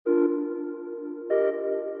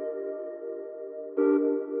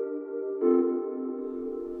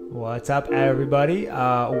What's up, everybody?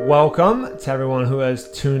 Welcome to everyone who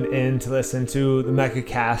has tuned in to listen to the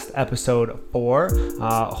MechaCast episode 4.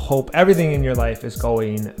 Hope everything in your life is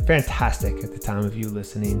going fantastic at the time of you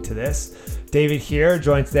listening to this. David here,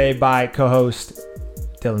 joined today by co-host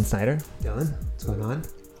Dylan Snyder. Dylan, what's going on?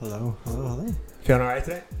 Hello. Feeling all right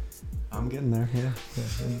today? I'm getting there, yeah.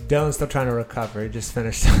 Dylan's still trying to recover. He just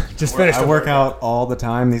finished. I work out all the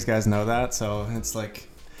time. These guys know that, so it's like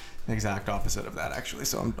the exact opposite of that, actually.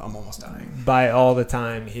 So I'm almost dying. By all the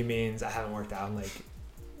time, he means I haven't worked out in like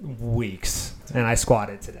weeks, and I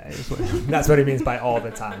squatted today. That's what he means by all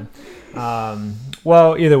the time.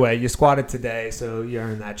 Well, either way, you squatted today, so you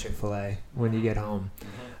earn that Chick-fil-A when you get home.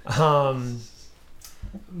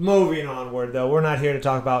 Moving onward, though, we're not here to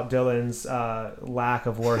talk about Dylan's lack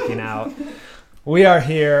of working out. We are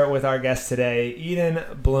here with our guest today, Eden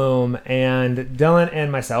Bloom, and Dylan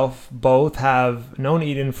and myself both have known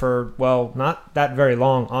Eden for, well, not that very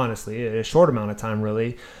long, honestly, a short amount of time,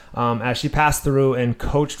 really, as she passed through and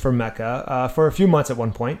coached for Mecha for a few months at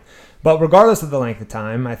one point. But regardless of the length of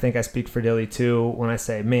time, I think I speak for Dilly too when I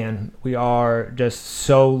say, man, we are just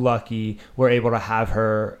so lucky we're able to have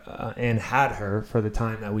her and had her for the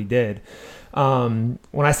time that we did. When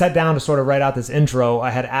I sat down to sort of write out this intro, I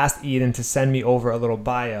had asked Eden to send me over a little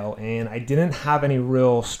bio, and I didn't have any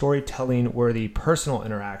real storytelling worthy personal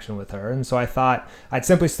interaction with her. And so I thought I'd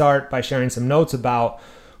simply start by sharing some notes about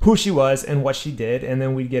who she was and what she did, and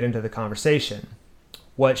then we'd get into the conversation.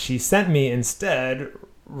 What she sent me instead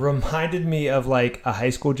reminded me of like a high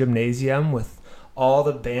school gymnasium with all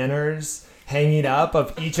the banners hanging up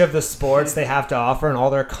of each of the sports they have to offer and all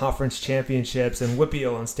their conference championships and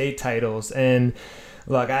WPIAL and state titles. And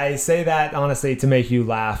look, I say that honestly to make you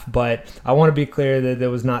laugh, but I want to be clear that it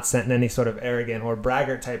was not sent in any sort of arrogant or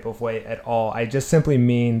braggart type of way at all. I just simply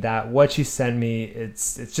mean that what she sent me,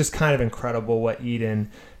 it's just kind of incredible what Eden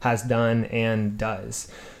has done and does.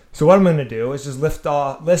 So what I'm going to do is just list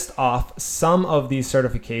off some of these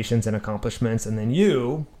certifications and accomplishments, and then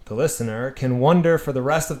you, the listener, can wonder for the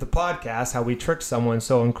rest of the podcast how we tricked someone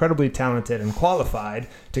so incredibly talented and qualified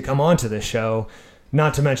to come onto this show,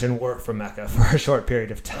 not to mention work for Mecha for a short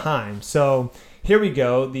period of time. So here we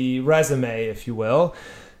go, the resume, if you will.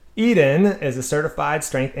 Eden is a certified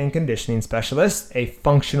strength and conditioning specialist, a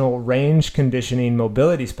functional range conditioning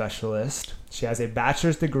mobility specialist. She has a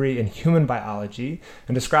bachelor's degree in human biology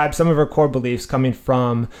and describes some of her core beliefs coming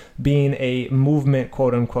from being a movement,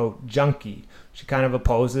 quote-unquote, junkie. She kind of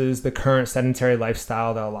opposes the current sedentary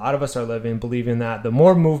lifestyle that a lot of us are living, believing that the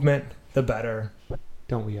more movement, the better.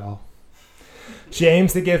 Don't we all? She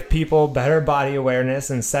aims to give people better body awareness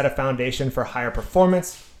and set a foundation for higher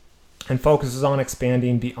performance, and focuses on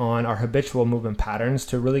expanding beyond our habitual movement patterns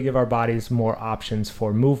to really give our bodies more options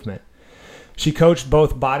for movement. She coached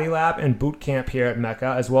both Body Lab and Boot Camp here at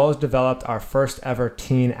Mecha, as well as developed our first ever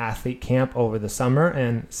teen athlete camp over the summer.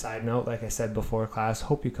 And side note, like I said before class,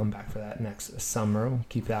 hope you come back for that next summer. We'll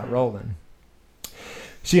keep that rolling.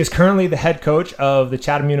 She is currently the head coach of the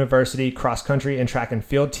Chatham University cross country and track and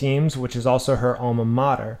field teams, which is also her alma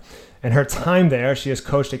mater. In her time there, she has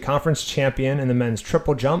coached a conference champion in the men's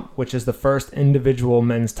triple jump, which is the first individual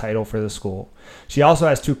men's title for the school. She also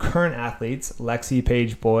has two current athletes, Lexi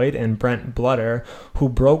Page Boyd and Brent Bludder, who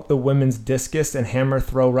broke the women's discus and hammer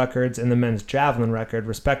throw records and the men's javelin record,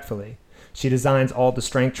 respectively. She designs all the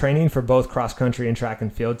strength training for both cross-country and track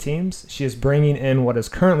and field teams. She is bringing in what is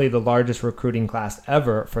currently the largest recruiting class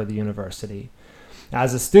ever for the university.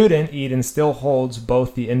 As a student, Eden still holds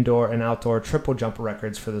both the indoor and outdoor triple jump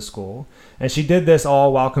records for the school, and she did this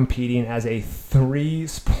all while competing as a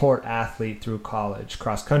 3-sport athlete through college: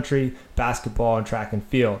 cross-country, basketball, and track and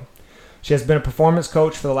field. She has been a performance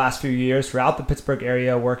coach for the last few years throughout the Pittsburgh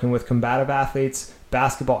area, working with combative athletes,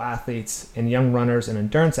 basketball athletes, and young runners and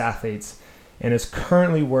endurance athletes, and is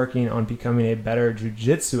currently working on becoming a better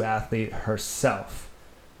jiu-jitsu athlete herself.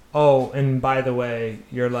 Oh, and by the way,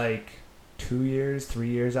 you're like 3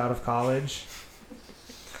 years out of college.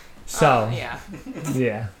 So, yeah.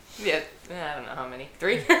 Yeah, I don't know how many.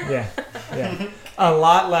 3? yeah. A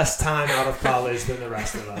lot less time out of college than the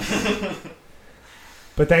rest of us.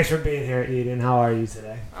 But thanks for being here, Eden. How are you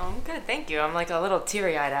today? Oh, I'm good, thank you. I'm like a little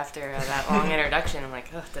teary-eyed after that long introduction. I'm like,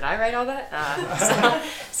 oh, did I write all that?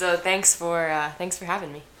 So thanks for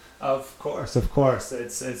having me. Of course.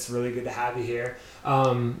 It's really good to have you here.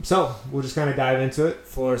 So we'll just kind of dive into it.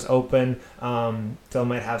 Floor's open. Dylan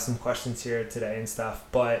might have some questions here today and stuff,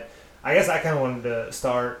 but I guess I kind of wanted to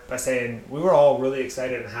start by saying we were all really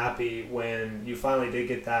excited and happy when you finally did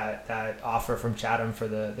get that offer from Chatham for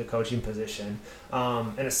the coaching position.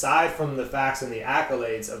 And aside from the facts and the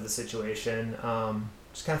accolades of the situation,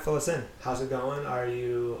 just kind of fill us in. How's it going? Are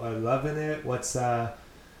you loving it? What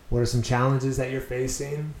are some challenges that you're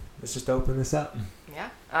facing? Let's just open this up. Yeah,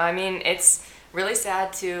 I mean, it's really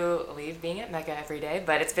sad to leave being at Mecca every day,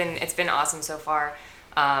 but it's been awesome so far.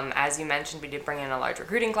 As you mentioned, we did bring in a large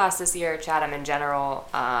recruiting class this year. Chatham in general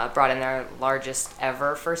brought in their largest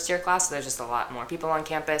ever first-year class, so there's just a lot more people on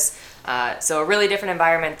campus. So a really different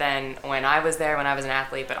environment than when I was there, when I was an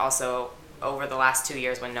athlete, but also over the last 2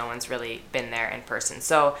 years when no one's really been there in person.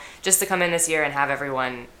 So just to come in this year and have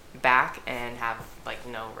everyone back and have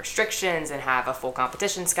no restrictions and have a full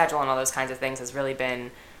competition schedule and all those kinds of things has really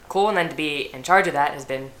been cool, and then to be in charge of that has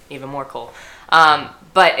been even more cool.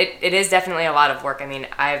 But it is definitely a lot of work. I mean,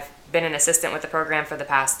 I've been an assistant with the program for the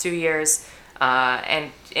past 2 years,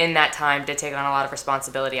 and in that time did take on a lot of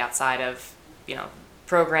responsibility outside of,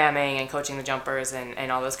 programming and coaching the jumpers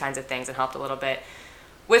and all those kinds of things, and helped a little bit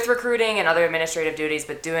with recruiting and other administrative duties,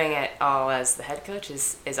 but doing it all as the head coach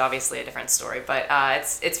is obviously a different story. But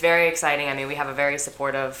it's very exciting. I mean, we have a very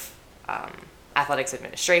supportive athletics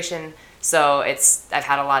administration, so I've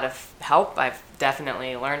had a lot of help. I've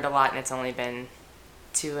definitely learned a lot, and it's only been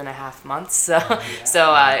 2.5 months. So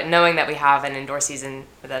knowing that we have an indoor season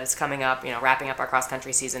that is coming up, wrapping up our cross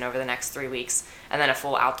country season over the next 3 weeks, and then a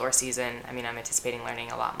full outdoor season. I mean, I'm anticipating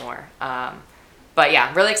learning a lot more. But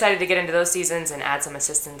yeah, really excited to get into those seasons and add some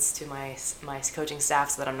assistance to my coaching staff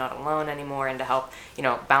so that I'm not alone anymore, and to help,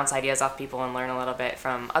 bounce ideas off people and learn a little bit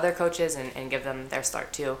from other coaches and give them their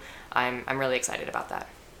start too. I'm really excited about that.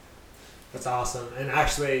 That's awesome. And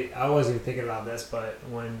actually, I wasn't even thinking about this, but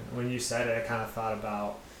when you said it, I kind of thought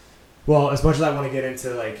about, well, as much as I want to get into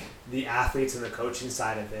the athletes and the coaching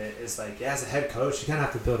side of it, is as a head coach, you kind of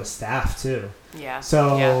have to build a staff too. Yeah.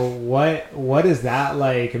 So what is that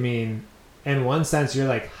like? I mean, in one sense,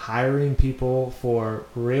 you're hiring people for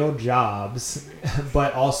real jobs,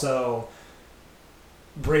 but also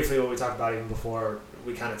briefly what we talked about even before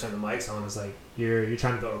we kind of turned the mics on is you're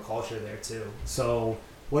trying to build a culture there too. So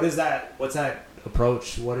what's that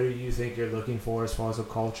approach? What do you think you're looking for as far as a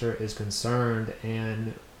culture is concerned,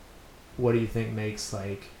 and what do you think makes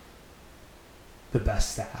the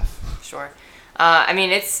best staff? Sure. I mean,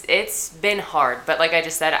 it's been hard, but like I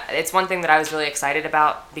just said, it's one thing that I was really excited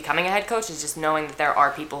about becoming a head coach, is just knowing that there are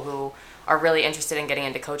people who are really interested in getting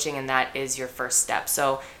into coaching, and that is your first step.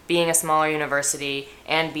 So being a smaller university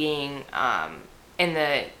and being in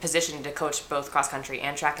the position to coach both cross country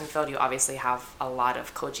and track and field, you obviously have a lot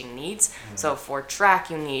of coaching needs. Mm-hmm. So for track,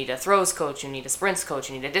 you need a throws coach, you need a sprints coach,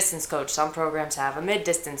 you need a distance coach. Some programs have a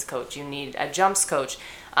mid-distance coach, you need a jumps coach.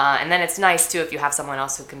 And then it's nice too if you have someone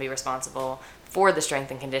else who can be responsible for the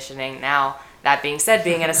strength and conditioning. Now, that being said,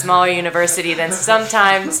 being at a smaller university, then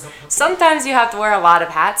sometimes you have to wear a lot of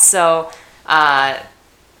hats. So I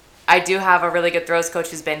do have a really good throws coach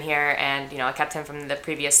who's been here, and I kept him from the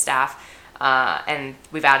previous staff. And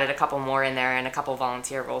we've added a couple more in there and a couple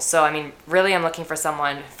volunteer roles. So, I mean, really I'm looking for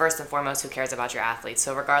someone, first and foremost, who cares about your athletes.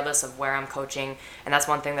 So regardless of where I'm coaching, and that's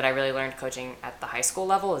one thing that I really learned coaching at the high school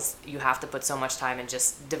level, is you have to put so much time in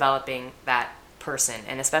just developing that person.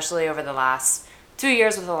 And especially over the last 2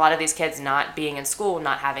 years with a lot of these kids not being in school,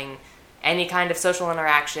 not having any kind of social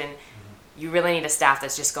interaction, you really need a staff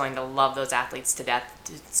that's just going to love those athletes to death.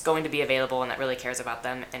 It's going to be available and that really cares about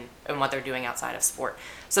them and what they're doing outside of sport.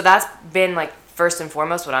 So that's been first and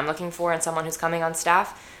foremost what I'm looking for in someone who's coming on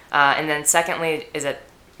staff. And then secondly is that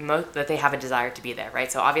they have a desire to be there,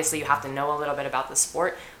 right? So obviously you have to know a little bit about the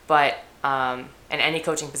sport, but in any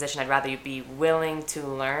coaching position, I'd rather you be willing to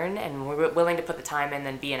learn and willing to put the time in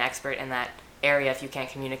than be an expert in that area if you can't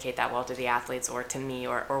communicate that well to the athletes or to me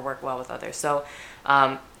or work well with others. So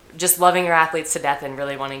just loving your athletes to death and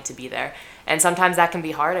really wanting to be there. And sometimes that can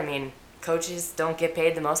be hard. I mean, coaches don't get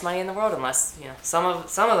paid the most money in the world unless, some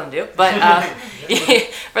of them do. But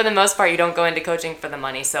for the most part, you don't go into coaching for the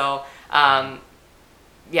money. So,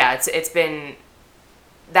 it's been,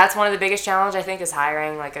 that's one of the biggest challenge, I think, is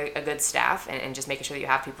hiring a good staff and just making sure that you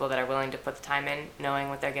have people that are willing to put the time in, knowing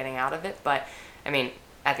what they're getting out of it. But, I mean,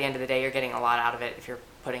 at the end of the day, you're getting a lot out of it if you're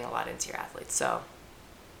putting a lot into your athletes. So,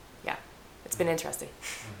 yeah, it's been interesting.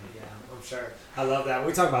 Yeah, I'm sure. I love that.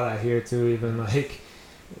 We talk about that here too, even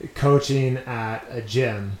coaching at a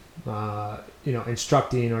gym,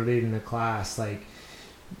 instructing or leading a class.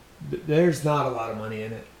 There's not a lot of money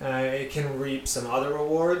in it. It can reap some other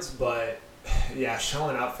rewards, but yeah,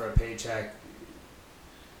 showing up for a paycheck,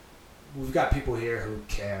 we've got people here who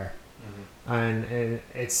care. Mm-hmm. And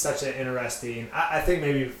it's such an interesting, I think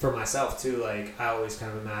maybe for myself too, I always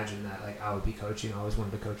kind of imagined that I would be coaching. I always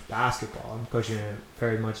wanted to coach basketball. I'm coaching in a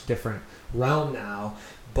very much different realm now,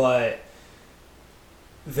 but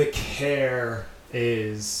the care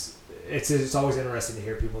is it's always interesting to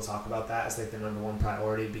hear people talk about that as like the number one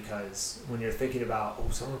priority, because when you're thinking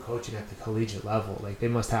about someone coaching at the collegiate level, like they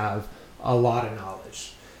must have a lot of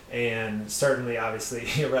knowledge. And certainly, obviously,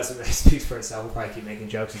 your resume speaks for itself. We'll probably keep making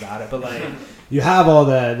jokes about it. But, like, you have all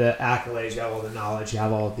the accolades, you have all the knowledge, you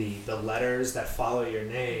have all the letters that follow your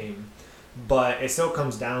name. But it still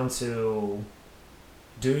comes down to,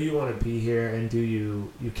 do you want to be here, and do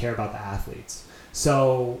you care about the athletes?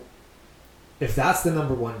 So, if that's the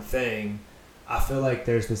number one thing, I feel like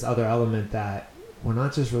there's this other element that we're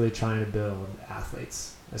not just really trying to build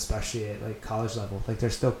athletes, especially at, like, college level. Like, they're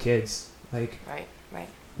still kids. Like, Right.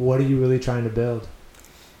 what are you really trying to build?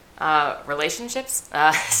 Relationships.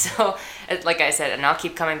 So, like I said, and I'll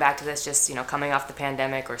keep coming back to this, just, coming off the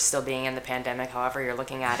pandemic or still being in the pandemic, however you're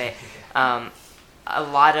looking at it. A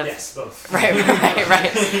lot of... Yes, both. Right.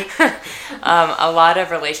 A lot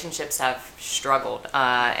of relationships have struggled.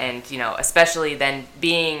 And, especially then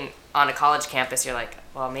being on a college campus, you're like,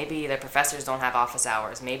 well, maybe the professors don't have office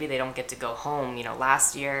hours. Maybe they don't get to go home.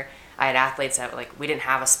 Last year, I had athletes that, like, we didn't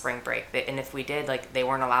have a spring break. And if we did, like, they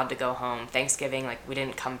weren't allowed to go home. Thanksgiving, like, we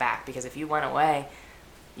didn't come back because if you went away,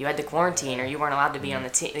 you had to quarantine or you weren't allowed to be on the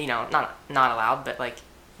team. Not allowed, but, like,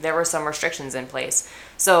 there were some restrictions in place.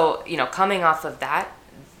 So, coming off of that,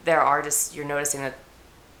 you're noticing that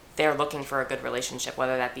they're looking for a good relationship,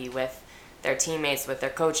 whether that be with their teammates, with their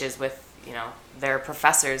coaches, with, their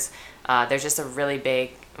professors. There's just a really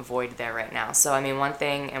big void there right now. So, I mean, one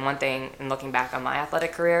thing, and looking back on my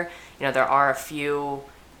athletic career, there are a few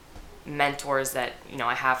mentors that,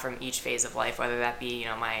 I have from each phase of life, whether that be,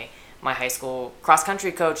 my high school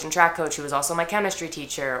cross-country coach and track coach who was also my chemistry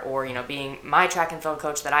teacher, or, being my track and field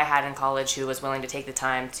coach that I had in college who was willing to take the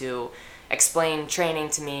time to explain training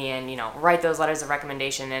to me and, write those letters of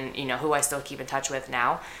recommendation, and, who I still keep in touch with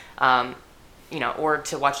now. Or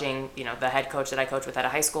to watching, the head coach that I coach with at a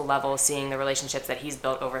high school level, seeing the relationships that he's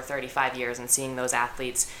built over 35 years and seeing those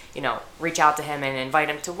athletes, reach out to him and invite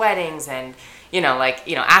him to weddings and,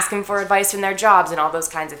 ask him for advice in their jobs and all those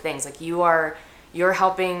kinds of things. Like, you're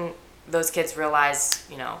helping those kids realize,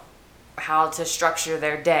 how to structure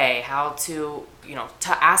their day, how to,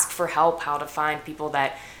 to ask for help, how to find people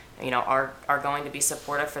that, are going to be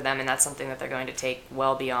supportive for them. And that's something that they're going to take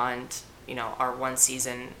well beyond, our one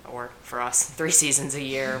season, or for us, 3 seasons a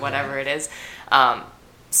year, or whatever it is.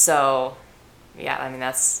 So, yeah, I mean,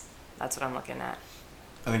 that's what I'm looking at.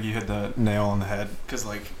 I think you hit the nail on the head, because,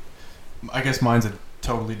 like, I guess mine's a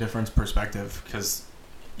totally different perspective, because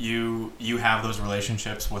you have those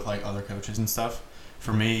relationships with, like, other coaches and stuff.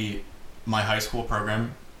 For me, my high school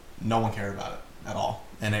program, no one cared about it at all,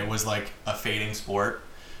 and it was like a fading sport.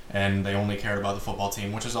 And they only cared about the football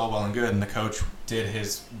team, which is all well and good. And the coach did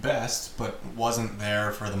his best, but wasn't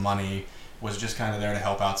there for the money, was just kind of there to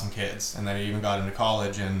help out some kids. And then he even got into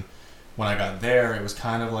college. And when I got there, it was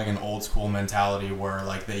kind of like an old school mentality where,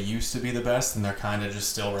 like, they used to be the best and they're kind of just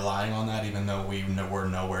still relying on that, even though we're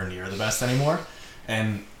nowhere near the best anymore.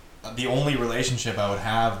 And the only relationship I would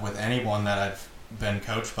have with anyone that I've been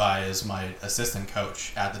coached by is my assistant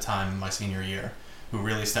coach at the time, my senior year, who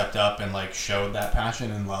really stepped up and, like, showed that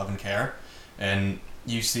passion and love and care. And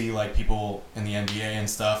you see, like, people in the NBA and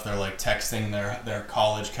stuff, they're, like, texting their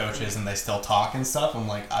college coaches and they still talk and stuff. I'm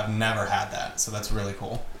like, I've never had that, so that's really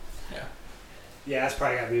cool. Yeah, that's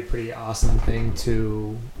probably got to be a pretty awesome thing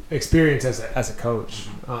to experience as a coach.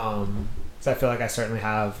 So I feel like I certainly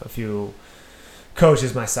have a few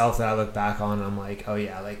coaches myself that I look back on and I'm like, oh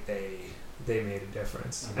yeah, like they made a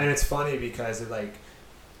difference. Mm-hmm. And it's funny because it, like,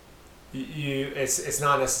 it's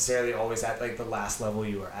not necessarily always at, like, the last level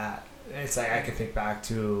you were at. It's like I can think back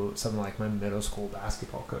to some of, like, my middle school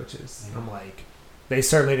basketball coaches. Mm-hmm. I'm like, they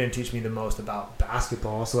certainly didn't teach me the most about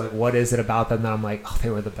basketball. So, like, what is it about them that I'm like, oh, they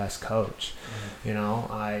were the best coach?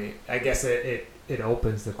 Mm-hmm. I guess it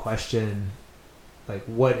opens the question, like,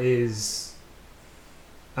 what is...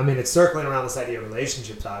 I mean, it's circling around this idea of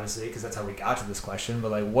relationships, obviously, because that's how we got to this question.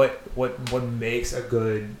 But, like, what makes a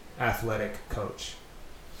good athletic coach?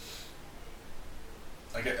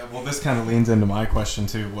 Well, this kind of leans into my question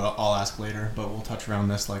too, what I'll ask later, but we'll touch around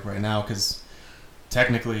this, like, right now, because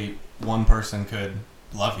technically one person could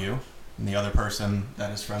love you and the other person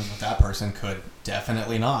that is friends with that person could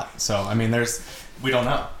definitely not. So, I mean, we don't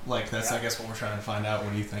know. Like, that's, I guess, what we're trying to find out.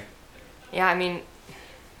 What do you think? Yeah, I mean,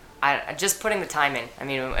 I just putting the time in. I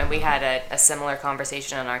mean, and we had a similar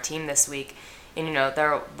conversation on our team this week, and,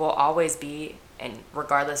 there will always be, and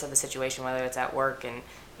regardless of the situation, whether it's at work and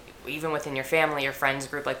even within your family, your friends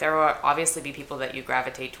group, like, there will obviously be people that you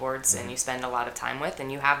gravitate towards and you spend a lot of time with,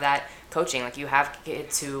 and you have that coaching. Like, you have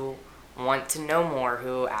kids who want to know more,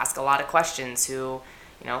 who ask a lot of questions, who,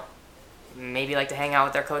 maybe like to hang out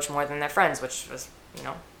with their coach more than their friends, which was,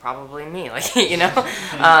 probably me, like,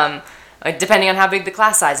 like depending on how big the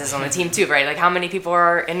class size is on the team too, right? Like how many people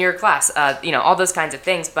are in your class, all those kinds of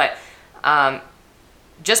things. But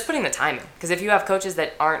just putting the time in, because if you have coaches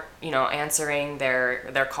that aren't, answering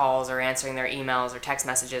their calls or answering their emails or text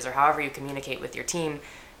messages or however you communicate with your team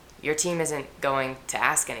isn't going to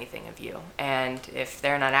ask anything of you. And if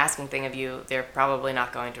they're not asking anything of you, they're probably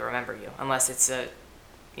not going to remember you unless it's a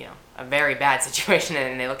very bad situation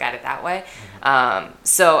and they look at it that way.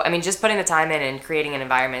 So, I mean, just putting the time in and creating an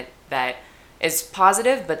environment that is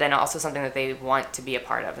positive, but then also something that they want to be a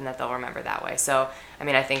part of and that they'll remember that way. So, I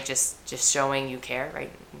mean, I think just showing you care, right?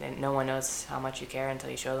 No one knows how much you care until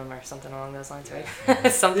you show them or something along those lines,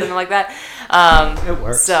 right? Something like that. It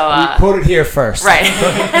works. So, you quote it here first. Right.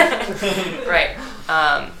 Right.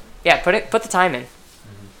 Put the time in.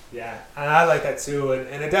 Yeah, and I like that too,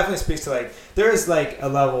 and it definitely speaks to like there is like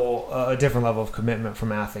a different level of commitment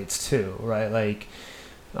from athletes too, right? Like,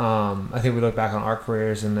 I think we look back on our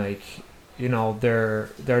careers and like, there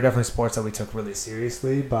are definitely sports that we took really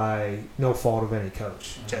seriously by no fault of any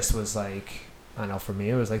coach. Just was like, I know for me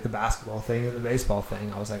it was like the basketball thing and the baseball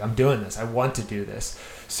thing. I was like, I'm doing this. I want to do this.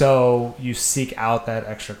 So you seek out that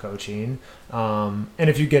extra coaching, and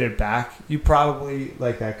if you get it back, you probably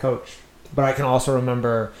like that coach. But I can also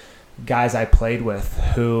remember guys I played with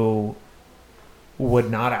who would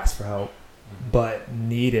not ask for help, but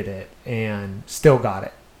needed it and still got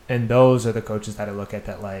it. And those are the coaches that I look at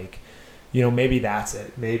that like, maybe that's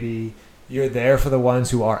it. Maybe you're there for the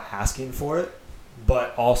ones who are asking for it,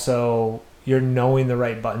 but also you're knowing the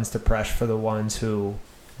right buttons to press for the ones who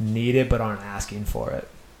need it but aren't asking for it.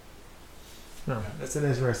 No, that's an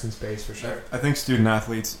interesting space for sure. I think student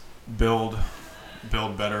athletes build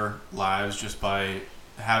better lives just by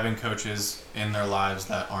having coaches in their lives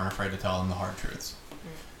that aren't afraid to tell them the hard truths.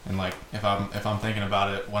 And like if I'm thinking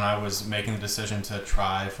about it, when I was making the decision to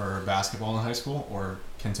try for basketball in high school or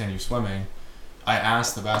continue swimming, I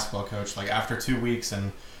asked the basketball coach like after 2 weeks,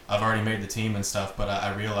 and I've already made the team and stuff, but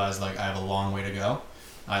I realized like I have a long way to go.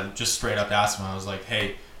 I just straight up asked him, I was like,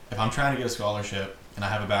 hey, if I'm trying to get a scholarship and I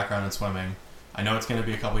have a background in swimming, I know it's going to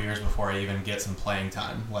be a couple years before I even get some playing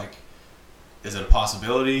time. Like, is it a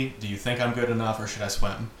possibility? Do you think I'm good enough, or should I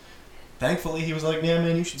swim? Thankfully, he was like, yeah,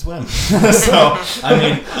 man, you should swim. So, I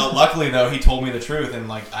mean, luckily, though, he told me the truth, and,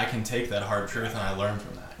 like, I can take that hard truth, and I learned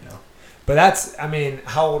from that, But that's, I mean,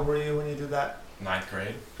 how old were you when you did that? 9th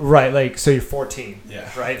grade. Right, like, so you're 14. Yeah.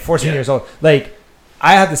 Right? 14 years old. Like,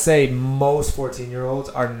 I have to say, most 14-year-olds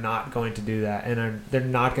are not going to do that, and they're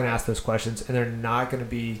not going to ask those questions, and they're not going to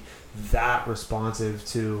be that responsive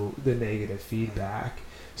to the negative feedback.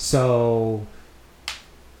 So,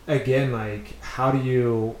 again, like, how do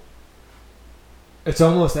you... It's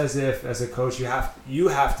almost as if, as a coach, you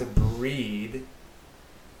have to breed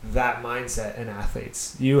that mindset in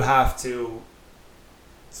athletes. You have to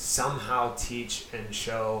somehow teach and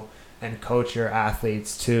show and coach your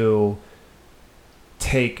athletes to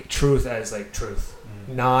take truth as, like, truth.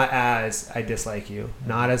 Not as I dislike you.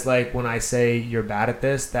 Not as, like, when I say you're bad at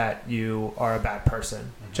this, that you are a bad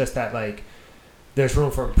person. Just that, like, there's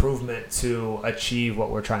room for improvement to achieve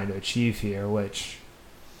what we're trying to achieve here, which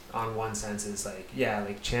on one sense is like, yeah,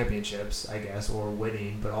 like championships, I guess, or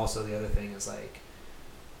winning, but also the other thing is like,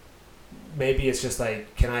 maybe it's just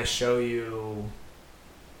like, can I show you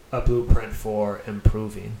a blueprint for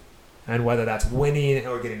improving? And whether that's winning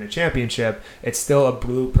or getting a championship, it's still a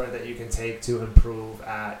blueprint that you can take to improve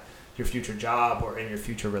at your future job or in your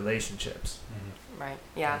future relationships. Right.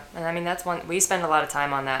 Yeah. And I mean, that's one, we spend a lot of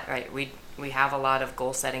time on that, right? We have a lot of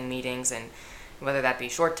goal setting meetings, and whether that be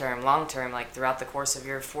short term, long term, like throughout the course of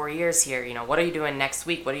your 4 years here, what are you doing next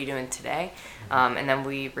week? What are you doing today? And then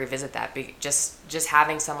we revisit that. Just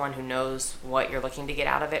having someone who knows what you're looking to get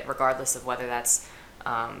out of it, regardless of whether that's,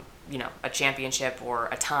 a championship or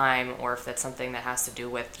a time, or if that's something that has to do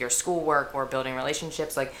with your schoolwork or building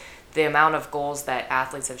relationships. Like, the amount of goals that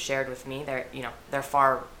athletes have shared with me, they're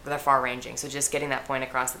far ranging. So just getting that point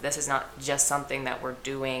across that this is not just something that we're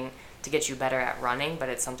doing to get you better at running, but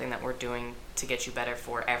it's something that we're doing to get you better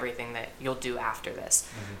for everything that you'll do after this.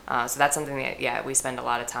 So that's something that, we spend a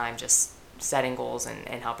lot of time just setting goals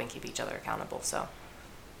and helping keep each other accountable. So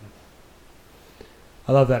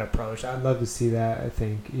I love that approach. I'd love to see that, I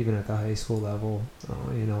think, even at the high school level,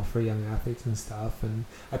 for young athletes and stuff. And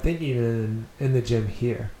I think even in the gym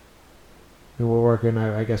here, we're working,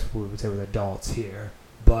 I guess we would say, with adults here,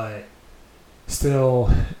 but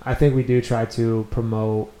still, I think we do try to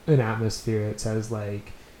promote an atmosphere that says,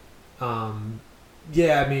 like,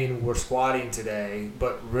 yeah, I mean, we're squatting today,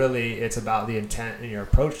 but really it's about the intent and your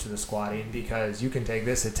approach to the squatting, because you can take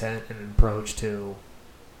this intent and approach to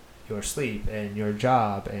your sleep and your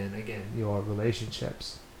job and, again, your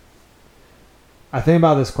relationships. I think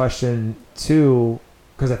about this question too,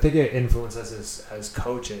 because I think it influences us as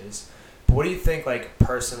coaches. But what do you think, like,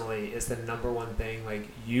 personally, is the number one thing, like,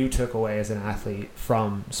 you took away as an athlete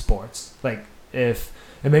from sports? Like, if,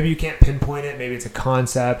 and maybe you can't pinpoint it, maybe it's a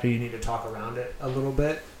concept or you need to talk around it a little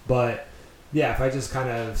bit. But yeah, if I just kind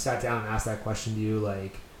of sat down and asked that question to you,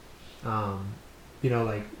 like,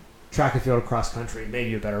 like track and field, cross country,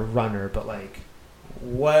 maybe you're a better runner, but like,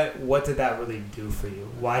 what did that really do for you?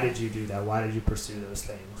 Why did you do that? Why did you pursue those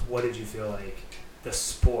things? What did you feel like the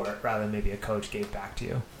sport, rather than maybe a coach, gave back to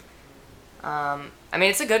you? I mean,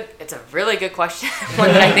 it's a really good question, one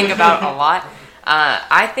that I think about a lot.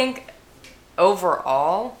 I think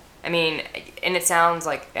overall, I mean, and it sounds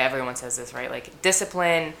like everyone says this, right? Like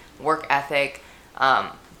discipline, work ethic,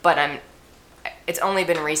 but it's only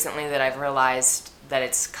been recently that I've realized that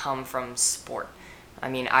it's come from sport. I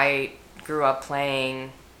mean, I grew up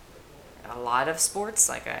playing a lot of sports.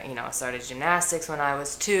 Like, I started gymnastics when I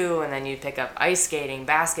was 2, and then you'd pick up ice skating,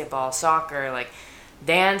 basketball, soccer, like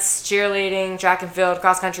dance, cheerleading, track and field,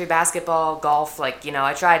 cross country, basketball, golf. Like,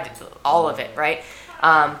 I tried all of it, right?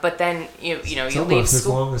 But then you leave school. Almost as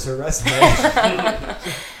long as her resume.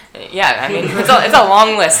 Yeah, I mean, it's a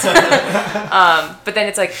long list. But then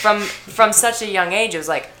it's like from such a young age, it was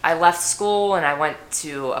like I left school and I went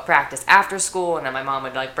to a practice after school, and then my mom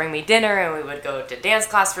would like bring me dinner, and we would go to dance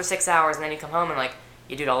class for 6 hours, and then you come home and like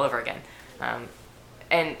you do it all over again.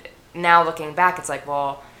 And now looking back, it's like,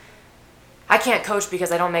 well, I can't coach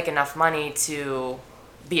because I don't make enough money to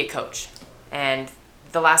be a coach. And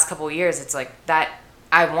the last couple of years, it's like that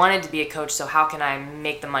I wanted to be a coach, so how can I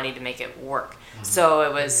make the money to make it work? So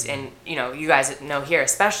it was, and you guys know here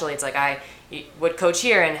especially, it's like I would coach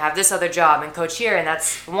here and have this other job and coach here, and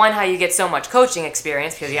that's one, how you get so much coaching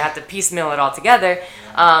experience, because you have to piecemeal it all together.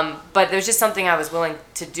 But there's just something I was willing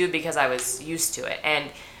to do because I was used to it. And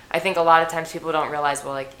I think a lot of times people don't realize,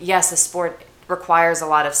 well, like, yes, a sport requires a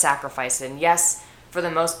lot of sacrifice, and yes, for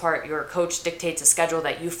the most part, your coach dictates a schedule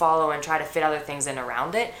that you follow and try to fit other things in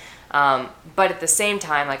around it. But at the same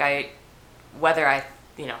time, like whether I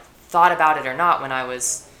thought about it or not, when I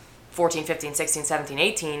was 14, 15, 16, 17,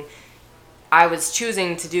 18, I was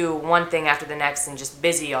choosing to do one thing after the next and just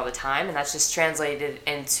busy all the time, and that's just translated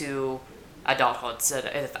into adulthood. So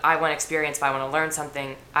if I want experience, if I want to learn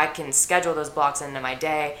something, I can schedule those blocks into my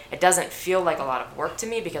day. It doesn't feel like a lot of work to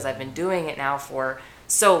me because I've been doing it now for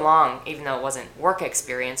so long, even though it wasn't work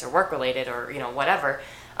experience or work related or whatever.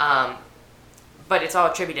 But it's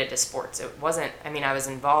all attributed to sports. It wasn't, I mean, I was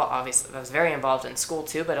involved, obviously, I was very involved in school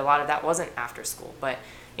too, but a lot of that wasn't after school. But,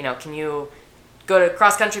 can you go to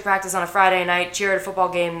cross-country practice on a Friday night, cheer at a football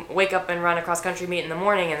game, wake up and run a cross-country meet in the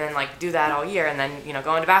morning, and then, like, do that all year, and then,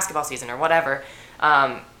 go into basketball season or whatever?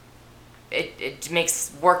 It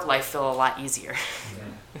makes work life feel a lot easier.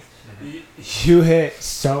 You hit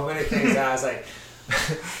so many things that I was like...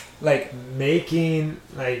 like making,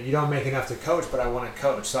 like, you don't make enough to coach, but I want to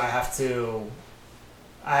coach, so I have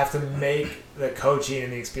to make the coaching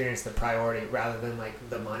and the experience the priority rather than like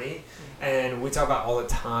the money. And we talk about all the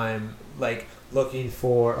time, like looking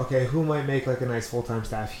for, okay, who might make like a nice full-time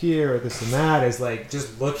staff here or this and that, is like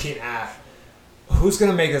just looking at who's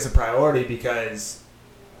going to make this a priority, because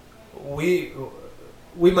we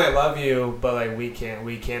might love you, but like we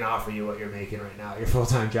can't offer you what you're making right now, your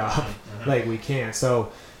full-time job. Like we can't.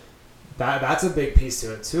 So that's a big piece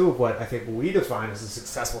to it too, of what I think we define as a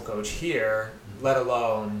successful coach here, let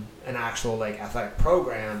alone an actual like athletic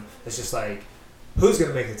program. It's just like, who's going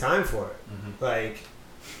to make the time for it? Like,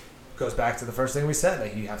 goes back to the first thing we said,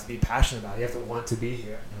 like you have to be passionate about it. You have to want to be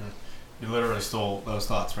here. You literally stole those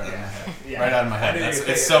thoughts right out of my head. Yeah. Right out of my head.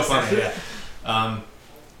 It's so funny. Yeah.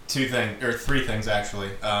 Three things actually.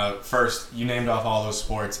 First, you named off all those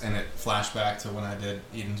sports, and it flashed back to when I did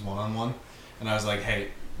Eden's one-on-one, and I was like, hey,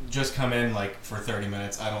 just come in like for 30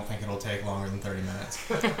 minutes. I don't think it'll take longer than 30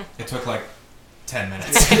 minutes. It took like 10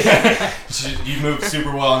 minutes. You moved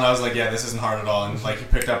super well, and I was like, yeah, this isn't hard at all. And like, you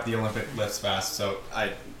picked up the Olympic lifts fast, so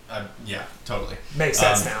I yeah, totally. Makes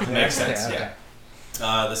sense now. Makes sense, yeah.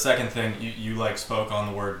 Okay. The second thing, you like spoke on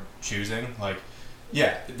the word choosing. Like,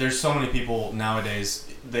 yeah, there's so many people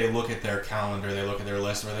nowadays, they look at their calendar, they look at their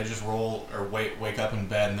list, or they just roll or wake up in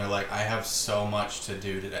bed and they're like, I have so much to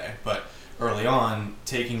do today. But early on,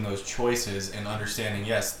 taking those choices and understanding,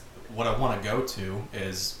 yes, what I want to go to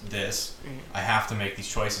is this. I have to make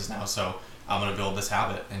these choices now, so I'm going to build this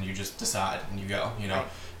habit, and you just decide and you go,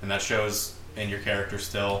 And that shows in your character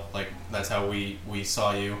still. Like, that's how we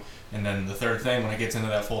saw you. And then the third thing, when it gets into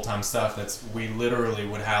that full-time stuff, that's we literally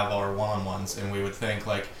would have our one-on-ones, and we would think,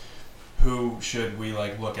 like, who should we,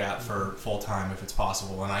 like, look at for full-time if it's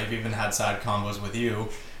possible. And I've even had side combos with you,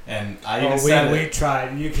 and I even said we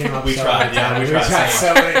tried. You came up we so tried, many yeah, times. we tried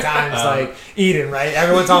so many times. Like, Eden, right?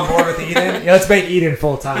 Everyone's on board with Eden. Yeah, let's make Eden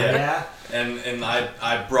full-time, yeah? And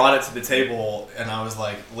I brought it to the table, and I was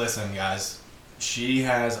like, listen, guys, she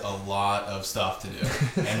has a lot of stuff to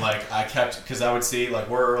do. And, like, I kept, because I would see, like,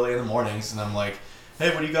 we're early in the mornings, and I'm like, hey,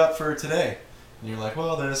 what do you got for today? And you're like,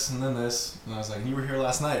 well, this, and then this. And I was like, you were here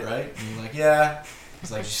last night, right? And you're like, yeah. I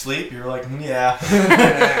was like, did you sleep? You were like, yeah.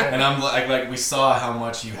 And I'm like, we saw how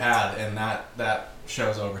much you had, and that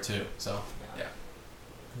shows over, too. So, yeah.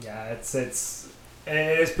 Yeah, it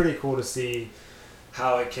is pretty cool to see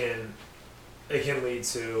how it can lead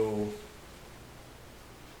to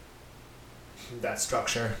that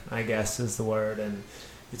structure, I guess is the word. And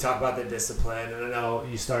you talk about the discipline, and I know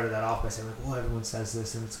you started that off by saying, like, well, everyone says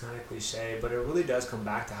this and it's kind of cliche, but it really does come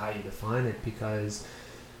back to how you define it, because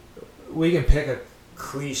we can pick a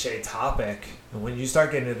cliche topic, and when you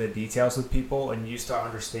start getting into the details with people and you start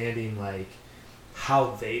understanding, like,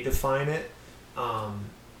 how they define it,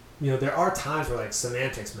 there are times where, like,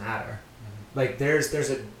 semantics matter. Like, there's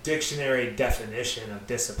a dictionary definition of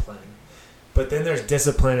discipline, but then there's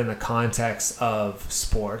discipline in the context of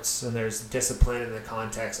sports, and there's discipline in the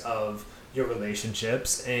context of your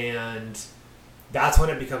relationships, and that's when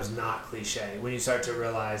it becomes not cliche, when you start to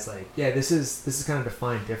realize, like, yeah, this is kind of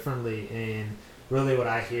defined differently. And really what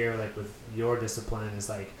I hear, like, with your discipline is,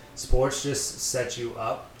 like, sports just set you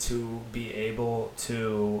up to be able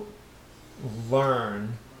to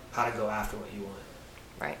learn how to go after what you want.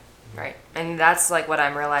 Right. And that's, like, what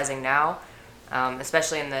I'm realizing now,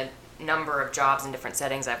 especially in the number of jobs and different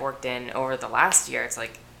settings I've worked in over the last year. It's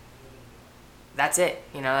like, that's it.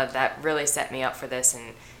 That really set me up for this.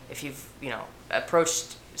 And if you've,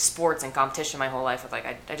 approached sports and competition my whole life with, like,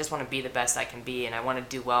 I just want to be the best I can be, and I want to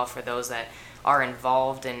do well for those that are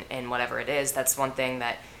involved in whatever it is. That's one thing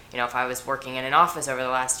that, if I was working in an office over the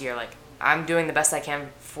last year, like, I'm doing the best I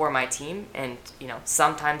can for my team, and,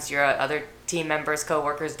 sometimes your other team members,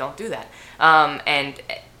 coworkers don't do that. And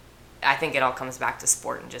I think it all comes back to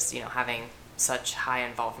sport and just, having such high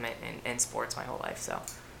involvement in sports my whole life. So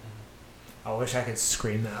I wish I could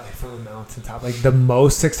scream that, like, from the mountaintop. Like, the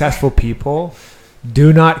most successful people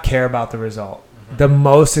do not care about the result. Mm-hmm. The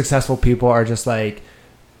most successful people are just like,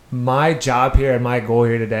 my job here and my goal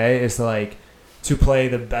here today is to play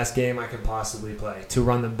the best game I can possibly play, to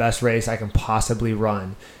run the best race I can possibly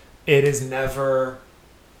run. It is never,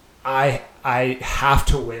 I have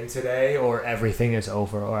to win today or everything is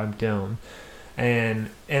over or I'm doomed. And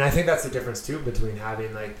I think that's the difference too between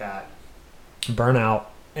having, like, that burnout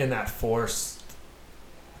and that forced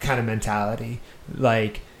kind of mentality.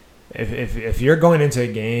 Like, if you're going into a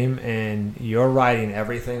game and you're riding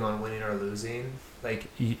everything on winning or losing, like,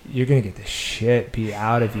 you're going to get the shit beat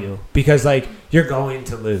out of you because, like, you're going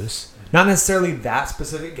to lose. Not necessarily that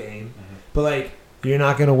specific game, but, like, you're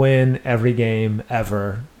not going to win every game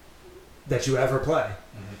ever that you ever play.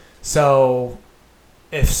 So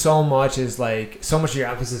if so much of your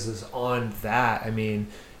emphasis is on that, I mean,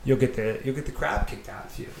 you'll get the crap kicked out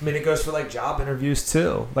of you. I mean, it goes for, like, job interviews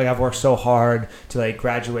too. Like, I've worked so hard to, like,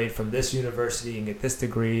 graduate from this university and get this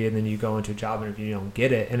degree, and then you go into a job interview, you don't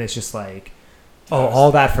get it, and it's just like, oh,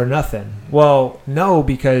 all that for nothing. Well, no,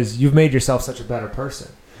 because you've made yourself such a better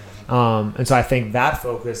person. And so I think that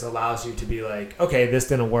focus allows you to be like, okay, this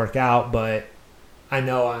didn't work out, but I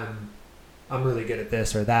know I'm really good at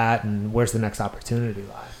this or that, and where's the next opportunity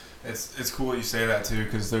lie? It's cool you say that too,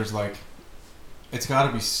 because there's, like, it's got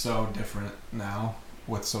to be so different now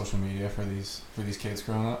with social media for these kids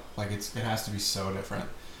growing up. Like, it has to be so different.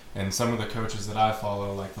 And some of the coaches that I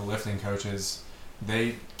follow, like the lifting coaches,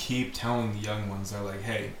 they keep telling the young ones, they're like,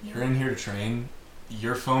 hey, you're in here to train.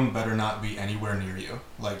 Your phone better not be anywhere near you.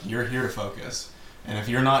 Like, you're here to focus. And if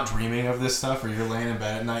you're not dreaming of this stuff, or you're laying in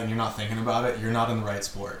bed at night and you're not thinking about it, you're not in the right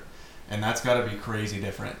sport. And that's got to be crazy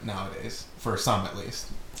different nowadays, for some at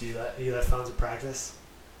least. Do you let phones in practice?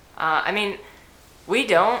 I mean, we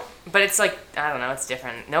don't, but it's like, I don't know, it's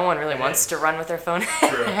different. No one really wants to run with their phone.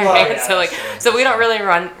 True. Well, yeah, so, like, true. So we don't really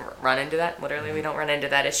run into that. Literally, we don't run into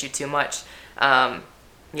that issue too much.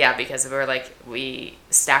 Yeah, because we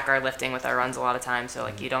stack our lifting with our runs a lot of times. So,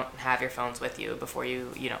 like, you don't have your phones with you before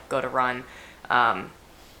you go to run.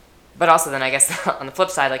 But also then I guess on the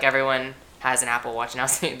flip side, like, everyone has an Apple Watch now,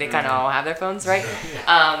 so they kind of all have their phones, right?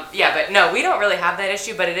 But no, we don't really have that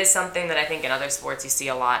issue, but it is something that I think in other sports you see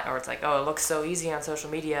a lot, or it's like, oh, it looks so easy on social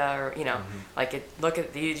media, or, you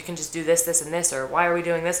can just do this, this, and this, or why are we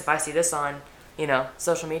doing this if I see this on,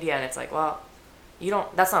 social media? And it's like, well,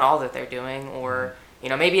 that's not all that they're doing, or,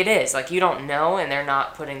 maybe it is. Like, you don't know, and they're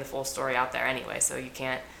not putting the full story out there anyway, so you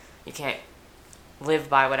can't live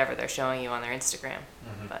by whatever they're showing you on their Instagram.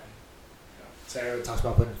 But Sarah talks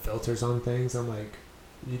about putting filters on things. I'm like,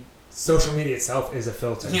 social media itself is a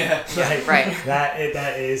filter. Yeah. Right.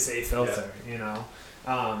 That is a filter,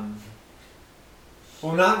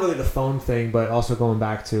 well, not really the phone thing, but also going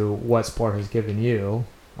back to what sport has given you.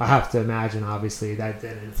 I have to imagine, obviously, that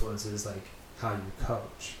then influences, like, how you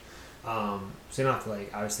coach. So you don't have to,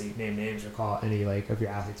 like, obviously name names or call any, like, of your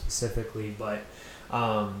athletes specifically, but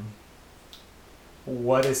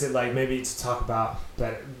what is it like, maybe to talk about,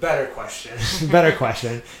 better question.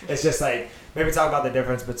 It's just like, maybe talk about the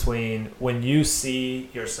difference between when you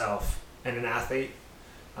see yourself in an athlete,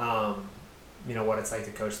 what it's like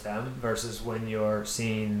to coach them versus when you're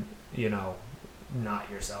seeing,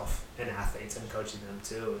 not yourself in athletes and coaching them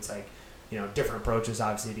too. It's like, different approaches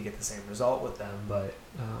obviously to get the same result with them, but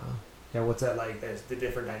what's that like? There's the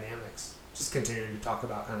different dynamics. Just continuing to talk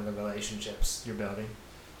about kind of the relationships you're building.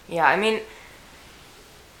 Yeah, I mean,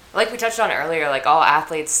 like we touched on earlier, like all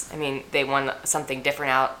athletes, they want something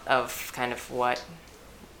different out of kind of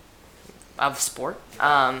of sport.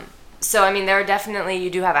 So, there are definitely, you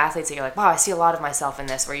do have athletes that you're like, wow, I see a lot of myself in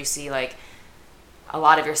this, where you see like a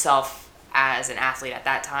lot of yourself as an athlete at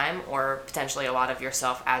that time, or potentially a lot of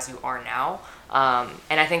yourself as you are now.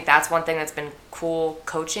 And I think that's one thing that's been cool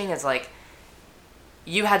coaching is like,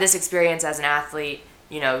 you had this experience as an athlete,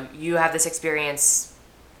 you have this experience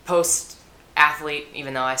post-athlete,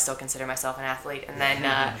 even though I still consider myself an athlete. And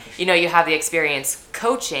then, you have the experience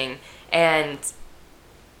coaching, and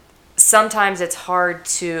sometimes it's hard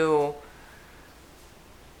to,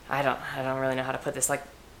 I don't really know how to put this, like,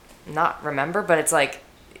 not remember, but it's like,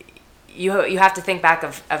 you have to think back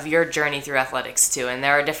of your journey through athletics too. And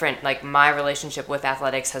there are different, like, my relationship with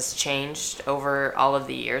athletics has changed over all of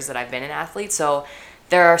the years that I've been an athlete. So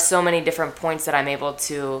there are so many different points that I'm able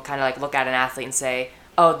to kind of like look at an athlete and say,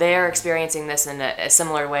 oh, they're experiencing this in a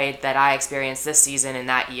similar way that I experienced this season in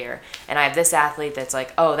that year. And I have this athlete that's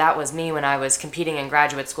like, oh, that was me when I was competing in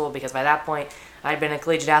graduate school, because by that point I'd been a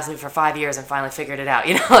collegiate athlete for 5 years and finally figured it out,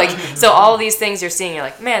 so all of these things you're seeing, you're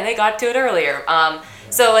like, man, they got to it earlier.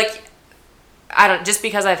 So like, just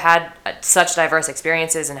because I've had such diverse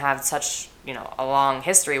experiences and have such, a long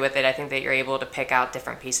history with it, I think that you're able to pick out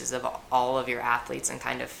different pieces of all of your athletes and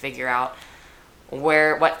kind of figure out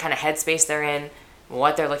what kind of headspace they're in,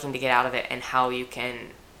 what they're looking to get out of it, and how you can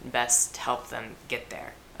best help them get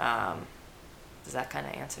there. Does that kind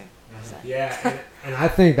of answer? Yeah, and I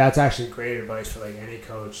think that's actually great advice for like any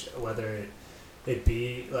coach, whether it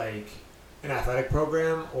be like an athletic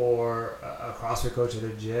program or a CrossFit coach at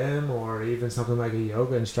a gym or even something like a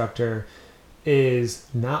yoga instructor, is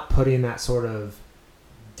not putting that sort of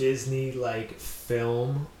Disney-like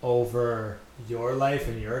film over your life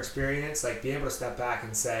and your experience. Like, being able to step back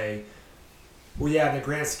and say, well, yeah, in the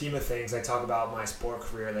grand scheme of things, I talk about my sport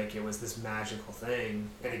career like it was this magical thing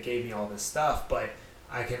and it gave me all this stuff, but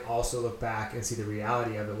I can also look back and see the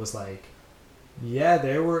reality of it was like, yeah,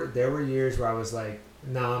 there were years where I was like,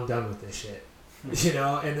 no, I'm done with this shit,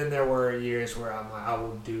 and then there were years where I'm like, I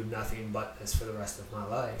will do nothing but this for the rest of my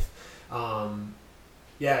life.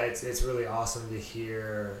 It's really awesome to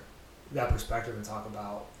hear that perspective and talk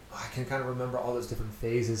about, I can kind of remember all those different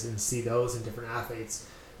phases and see those in different athletes.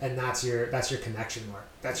 And that's your connection mark.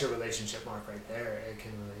 That's your relationship mark right there. It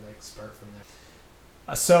can really like spurt from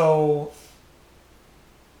there. So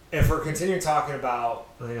if we're continuing talking about,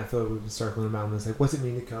 I feel like we've been circling around this, like, what's it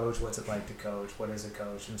mean to coach? What's it like to coach? What is a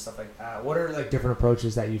coach? And stuff like that. What are like different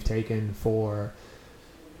approaches that you've taken for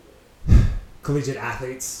collegiate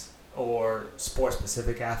athletes or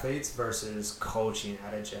sport-specific athletes versus coaching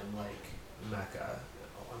at a gym like Mecca?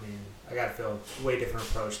 I got to feel a way different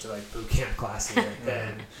approach to like boot camp class here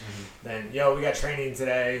than we got training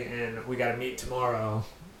today and we got to meet tomorrow.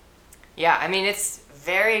 Yeah, it's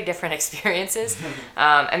very different experiences.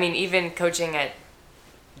 Even coaching at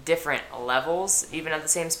different levels, even of the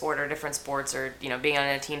same sport or different sports, or being on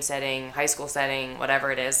a team setting, high school setting,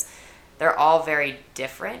 whatever it is, they're all very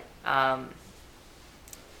different. But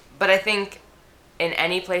I think in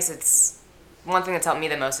any place, it's one thing that's helped me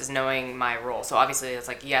the most is knowing my role. So obviously it's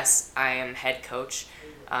like, yes, I am head coach,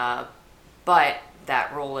 but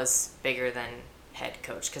that role is bigger than head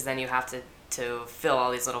coach, because then you have to fill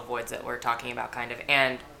all these little voids that we're talking about kind of,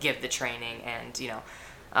 and give the training and,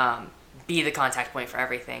 be the contact point for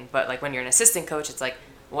everything. But like when you're an assistant coach, it's like,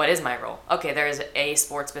 what is my role? Okay, there is a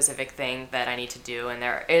sport-specific thing that I need to do, and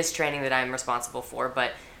there is training that I'm responsible for,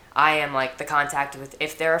 but I am like the contact with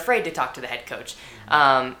if they're afraid to talk to the head coach.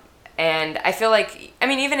 And I feel like, I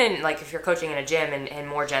mean, even in like if you're coaching in a gym and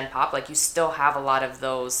more Gen Pop, like you still have a lot of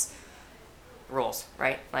those roles,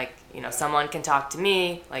 right? Like, you know, someone can talk to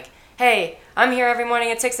me like, hey, I'm here every morning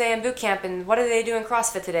at 6 a.m. boot camp, and what are they doing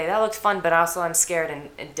CrossFit today? That looks fun, but also I'm scared,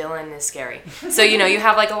 and Dylan is scary. So, you know, you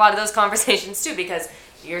have like a lot of those conversations too, because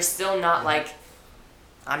you're still not like,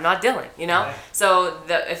 I'm not Dylan, you know? Right. So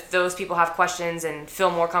if those people have questions and feel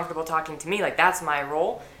more comfortable talking to me, like that's my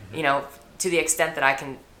role, you know, to the extent that I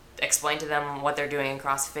can explain to them what they're doing in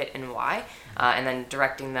CrossFit and why, and then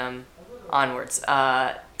directing them onwards.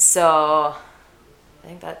 So I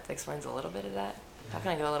think that explains a little bit of that. How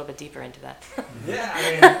can I go a little bit deeper into that? Yeah,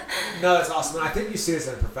 I mean, no, it's awesome. And I think you see this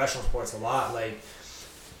in professional sports a lot. Like,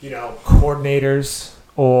 you know, coordinators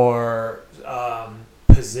or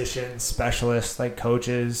position specialists like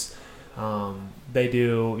coaches, they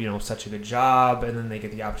do, you know, such a good job, and then they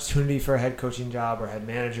get the opportunity for a head coaching job or head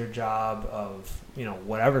manager job of, you know,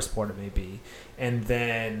 whatever sport it may be, and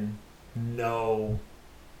then no,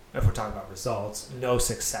 if we're talking about results, no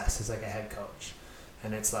success as like a head coach.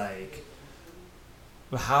 And it's like,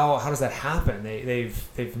 how does that happen?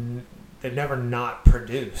 They've never not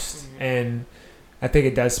produced. Mm-hmm. And I think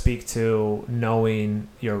it does speak to knowing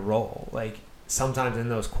your role. Like sometimes in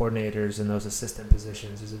those coordinators and those assistant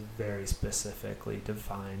positions is a very specifically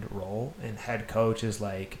defined role, and head coach is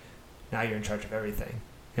like, now you're in charge of everything.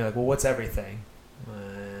 You're like, well, what's everything?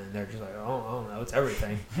 And they're just like, oh, I don't know, it's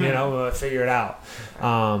everything. You know, figure it out.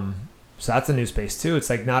 So that's a new space too.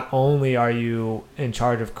 It's like not only are you in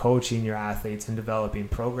charge of coaching your athletes and developing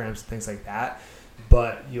programs and things like that,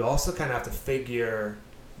 but you also kind of have to figure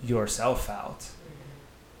yourself out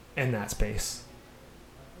in that space.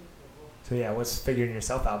 So yeah, what's figuring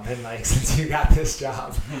yourself out been like since you got this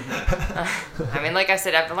job? I mean, like I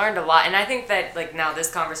said, I've learned a lot, and I think that like now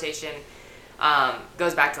this conversation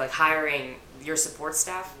goes back to like hiring your support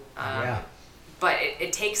staff. Yeah. But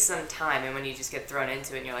it takes some time, and when you just get thrown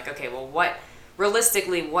into it, and you're like, okay, well, what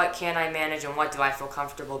can I manage, and what do I feel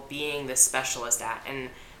comfortable being the specialist at? And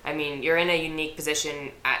I mean, you're in a unique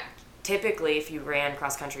position. Typically, if you ran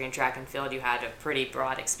cross country and track and field, you had a pretty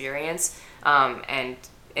broad experience. And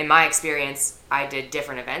in my experience, I did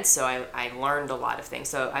different events, so I learned a lot of things.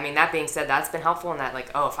 So I mean, that being said, that's been helpful in that, like,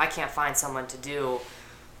 oh, if I can't find someone to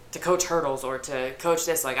coach hurdles or to coach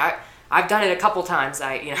this, like I've done it a couple times.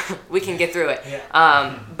 We can get through it.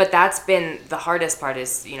 Yeah. But that's been the hardest part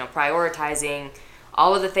is, you know, prioritizing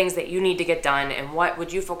all of the things that you need to get done, and what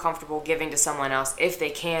would you feel comfortable giving to someone else if they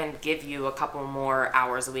can give you a couple more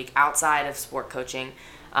hours a week outside of sport coaching,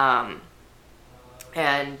 and,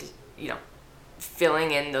 you know,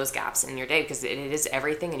 filling in those gaps in your day, because it is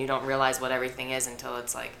everything, and you don't realize what everything is until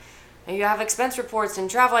it's like, you have expense reports and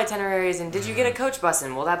travel itineraries, and did you get a coach bus,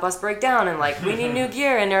 and will that bus break down, and like we need new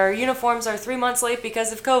gear, and our uniforms are 3 months late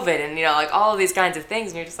because of COVID, and you know, like all of these kinds of things,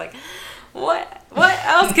 and you're just like, what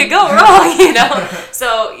else could go wrong, you know?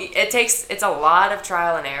 So it's a lot of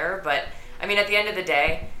trial and error, but I mean, at the end of the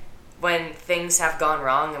day, when things have gone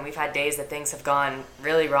wrong, and we've had days that things have gone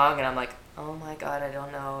really wrong, and I'm like, oh my God, I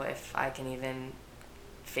don't know if I can even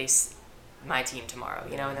face my team tomorrow,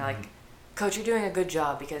 you know, and they're like, Coach, you're doing a good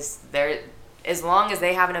job, because as long as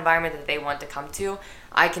they have an environment that they want to come to,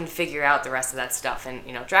 I can figure out the rest of that stuff. And,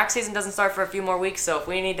 you know, track season doesn't start for a few more weeks, so if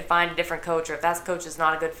we need to find a different coach, or if that coach is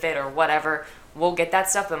not a good fit or whatever, we'll get that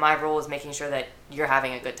stuff, but my role is making sure that you're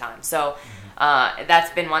having a good time. So that's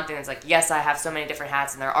been one thing that's like, yes, I have so many different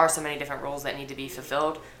hats, and there are so many different roles that need to be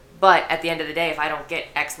fulfilled, but at the end of the day, if I don't get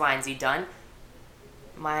X, Y, and Z done,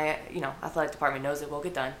 my, you know, athletic department knows it will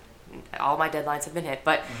get done. All my deadlines have been hit,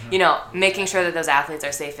 but you know, making sure that those athletes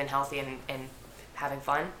are safe and healthy and having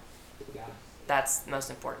fun, that's most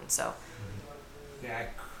important. So yeah,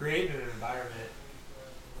 creating an environment,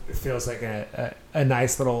 it feels like a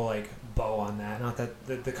nice little like bow on that. Not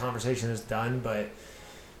that the conversation is done, but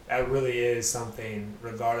it really is something,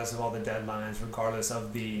 regardless of all the deadlines, regardless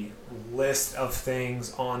of the list of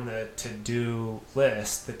things on the to-do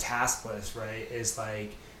list, the task list, right, is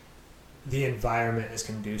like the environment is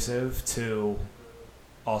conducive to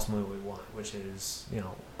ultimately what we want, which is, you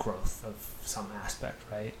know, growth of some aspect,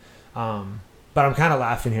 right? But I'm kind of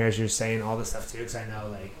laughing here as you're saying all this stuff too, because I know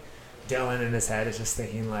like Dylan in his head is just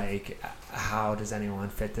thinking like, how does anyone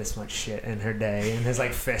fit this much shit in her day? And his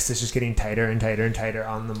like fist is just getting tighter and tighter and tighter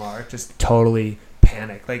on the mark, just totally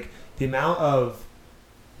panicked. Like the amount of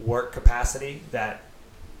work capacity that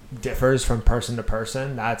differs from person to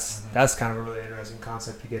person. That's kind of a really interesting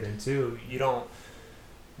concept to get into.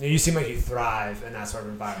 You seem like you thrive in that sort of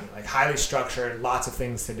environment, like highly structured, lots of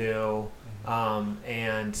things to do,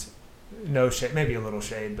 and no shade, maybe a little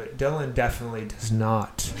shade, but Dylan definitely does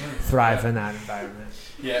not thrive in that environment.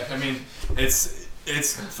 Yeah, I mean, it's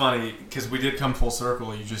funny because we did come full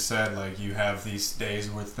circle. You just said like you have these days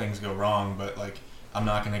where things go wrong, but like I'm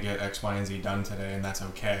not going to get X, Y, and Z done today, and that's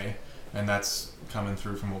okay. And that's coming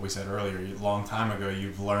through from what we said earlier. A long time ago,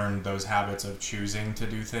 you've learned those habits of choosing to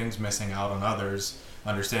do things, missing out on others,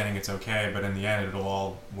 understanding it's okay, but in the end, it'll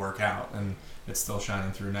all work out. And it's still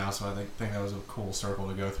shining through now, so I think that was a cool circle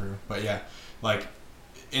to go through. But yeah, like,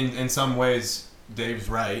 in some ways, Dave's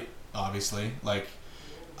right, obviously. Like,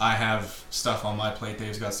 I have stuff on my plate,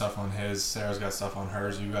 Dave's got stuff on his, Sarah's got stuff on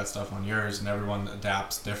hers, you've got stuff on yours, and everyone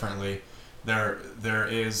adapts differently. There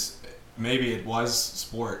is... Maybe it was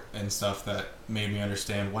sport and stuff that made me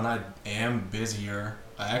understand when I am busier,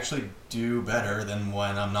 I actually do better than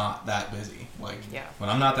when I'm not that busy. Like, when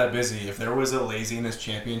I'm not that busy, if there was a laziness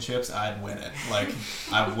championships, I'd win it. Like,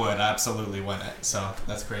 I would absolutely win it. So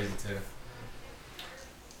that's crazy too.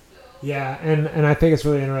 Yeah, and I think it's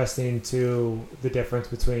really interesting too, the difference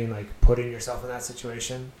between like putting yourself in that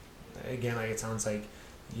situation. Again, like it sounds like,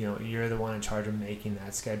 you're the one in charge of making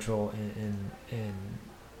that schedule and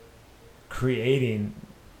creating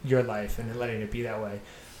your life and letting it be that way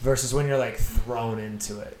versus when you're like thrown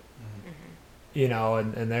into it,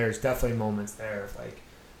 and there's definitely moments there of like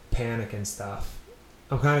panic and stuff.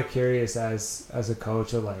 I'm kind of curious as a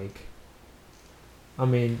coach of like, I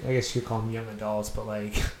mean, I guess you could call them young adults, but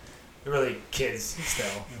like they're really kids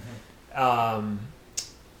still.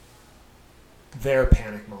 Their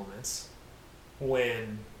panic moments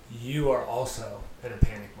when you are also in a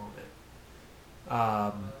panic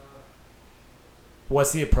moment.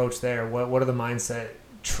 What's the approach there? What are the mindset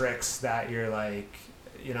tricks that you're like,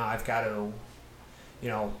 I've got to,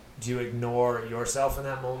 do you ignore yourself in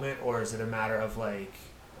that moment, or is it a matter of like,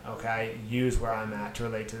 okay, use where I'm at to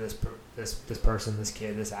relate to this person, this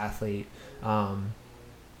kid, this athlete,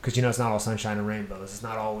 because it's not all sunshine and rainbows. It's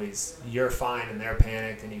not always you're fine and they're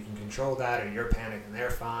panicked and you can control that, or you're panicked and they're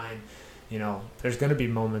fine. There's going to be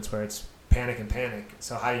moments where it's panic and panic.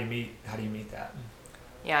 So how do you meet that?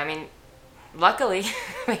 Yeah, I mean, luckily,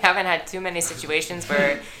 we haven't had too many situations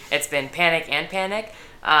where it's been panic and panic.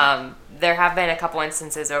 There have been a couple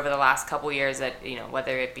instances over the last couple years that,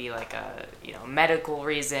 whether it be like a, medical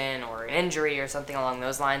reason or an injury or something along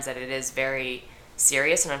those lines, that it is very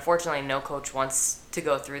serious. And unfortunately, no coach wants to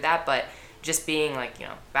go through that. But just being like,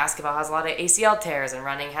 basketball has a lot of ACL tears and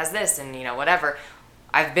running has this and, whatever.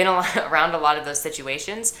 I've been around a lot of those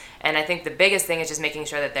situations, and I think the biggest thing is just making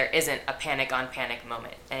sure that there isn't a panic on panic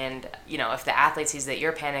moment. And, if the athlete sees that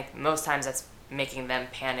you're panicked, most times that's making them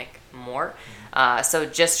panic more. So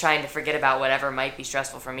just trying to forget about whatever might be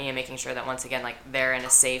stressful for me and making sure that, once again, like they're in a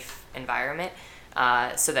safe environment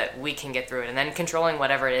so that we can get through it. And then controlling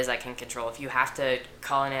whatever it is I can control. If you have to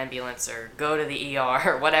call an ambulance or go to the ER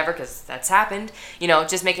or whatever, because that's happened,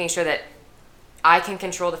 just making sure that I can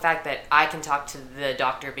control the fact that I can talk to the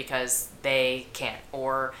doctor because they can't,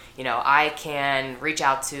 or, I can reach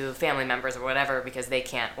out to family members or whatever because they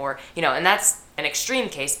can't, or, and that's an extreme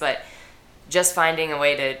case, but just finding a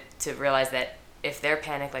way to realize that if they're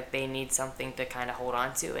panicked, like they need something to kind of hold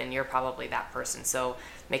on to, and you're probably that person. So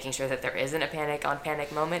making sure that there isn't a panic on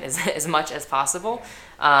panic moment is as much as possible.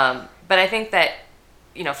 But I think that,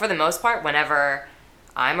 for the most part, whenever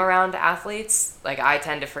I'm around athletes, like I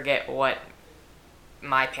tend to forget what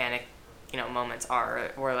my panic, moments are,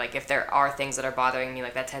 or like if there are things that are bothering me,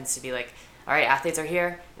 like that tends to be like, all right, athletes are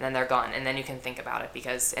here, and then they're gone, and then you can think about it,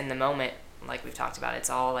 because in the moment, like we've talked about, it's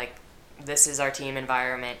all like, this is our team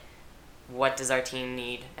environment, what does our team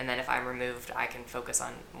need, and then if I'm removed, I can focus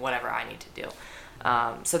on whatever I need to do.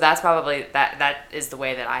 So that's probably, that is the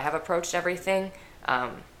way that I have approached everything.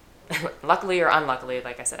 Luckily or unluckily,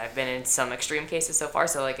 like I said, I've been in some extreme cases so far,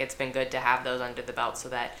 so like it's been good to have those under the belt so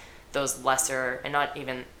that those lesser, and not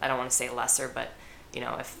even, I don't want to say lesser, but,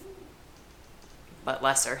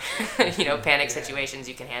 lesser, panic situations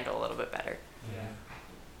you can handle a little bit better. Yeah.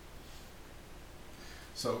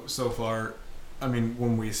 So far, I mean,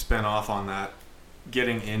 when we spin off on that,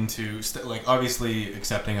 getting into, obviously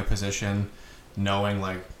accepting a position, knowing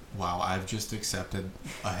like, wow, I've just accepted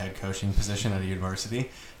a head coaching position at a university,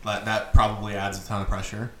 that probably adds a ton of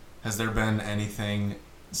pressure. Has there been anything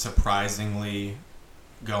surprisingly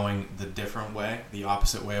going the different way, the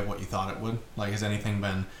opposite way of what you thought it would? Like, has anything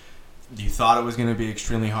been, you thought it was going to be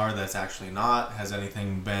extremely hard, that's actually not? Has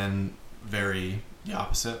anything been very the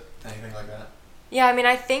opposite? Anything like that? Yeah, I mean,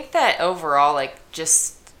 I think that overall, like,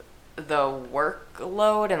 just the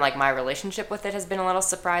workload and like my relationship with it has been a little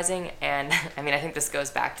surprising. And I mean, I think this goes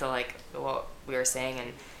back to like what we were saying,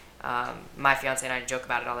 and my fiance and I joke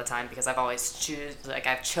about it all the time because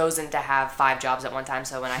I've chosen to have 5 jobs at one time.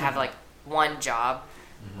 So when I have like one job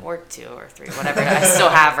or 2 or 3, whatever I still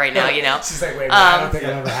have right now, you know. She's like, wait, I don't think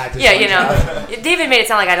I've ever had this. Yeah, you know. David made it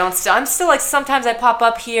sound like I'm still like, sometimes I pop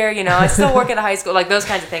up here, you know, I still work at a high school, like those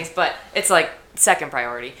kinds of things, but it's like second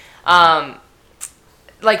priority.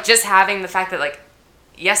 Like just having the fact that like,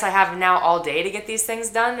 yes, I have now all day to get these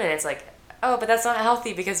things done, and it's like, oh, but that's not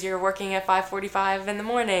healthy because you're working at 5:45 in the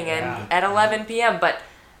morning and at 11 p.m. But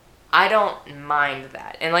I don't mind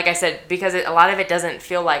that. And like I said, because a lot of it doesn't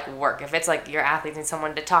feel like work. If it's like your athletes need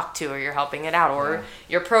someone to talk to, or you're helping it out, or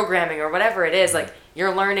you're programming, or whatever it is, like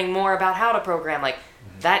you're learning more about how to program, like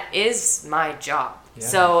that is my job. Yeah.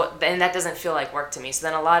 So, and that doesn't feel like work to me. So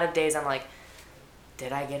then a lot of days I'm like,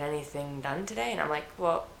 did I get anything done today? And I'm like,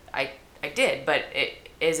 well, I did, but it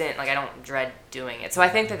isn't like I don't dread doing it. So I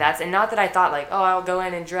think that's, and not that I thought like, oh, I'll go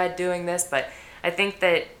in and dread doing this, but I think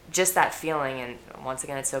that just that feeling, and once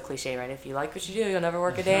again, it's so cliche, right? If you like what you do, you'll never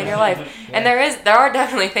work a day in your life. And there are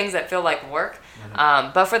definitely things that feel like work,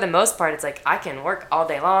 but for the most part, it's like I can work all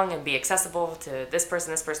day long and be accessible to this person,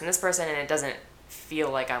 this person, this person, and it doesn't feel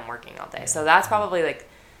like I'm working all day. So that's probably like,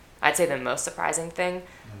 I'd say the most surprising thing.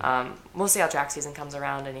 We'll see how track season comes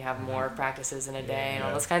around and you have more practices in a day and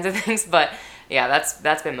all those kinds of things. But yeah,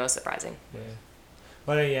 that's been most surprising. Yeah.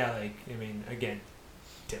 But yeah, like, I mean, again,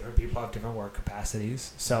 different people have different work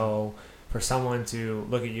capacities. So for someone to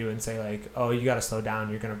look at you and say like, oh, you got to slow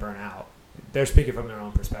down, you're going to burn out. They're speaking from their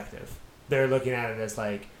own perspective. They're looking at it as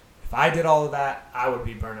like, if I did all of that, I would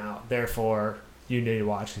be burnt out. Therefore, you need to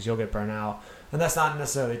watch because you'll get burnt out. And that's not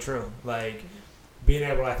necessarily true. Like, being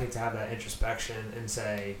able, I think, to have that introspection and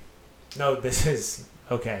say, no, this is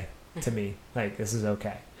okay to me. Like, this is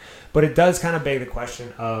okay. But it does kind of beg the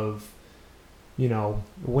question of, you know,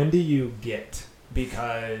 when do you get?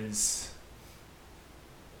 Because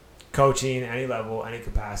coaching, any level, any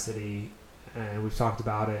capacity, and we've talked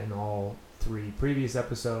about it in all 3 previous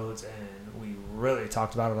episodes, and we really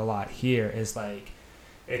talked about it a lot here, is like,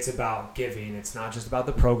 it's about giving. It's not just about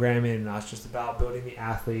the programming, not just about building the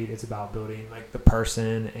athlete. It's about building like the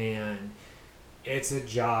person, and it's a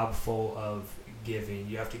job full of giving.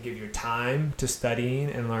 You have to give your time to studying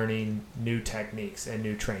and learning new techniques and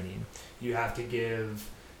new training. You have to give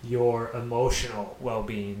your emotional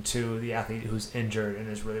well-being to the athlete who's injured and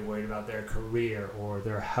is really worried about their career or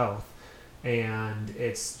their health. And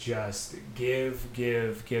it's just give.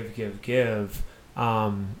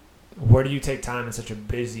 Where do you take time in such a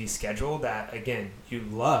busy schedule that, again, you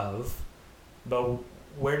love, but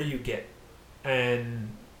where do you get? And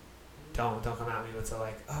don't come at me with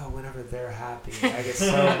like, oh, whenever they're happy, I get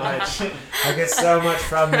so much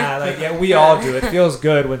from that. Like, yeah, we all do. It feels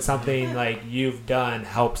good when something like you've done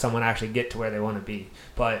helps someone actually get to where they want to be.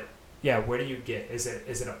 But yeah, where do you get? Is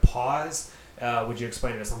it a pause? Would you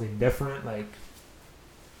explain it as something different? Like,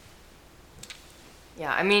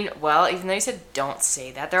 yeah, I mean, well, even though you said don't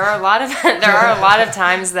say that, there are a lot of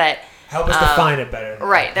times that help us define it better.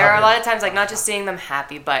 Right, there are a lot of times like not just seeing them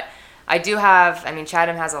happy, but I do have. I mean,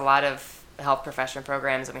 Chatham has a lot of health profession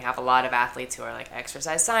programs, and we have a lot of athletes who are like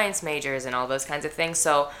exercise science majors and all those kinds of things.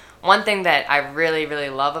 So one thing that I really, really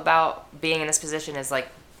love about being in this position is like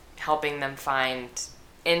helping them find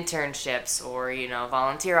internships or, you know,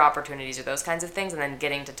 volunteer opportunities or those kinds of things, and then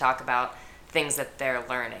getting to talk about things that they're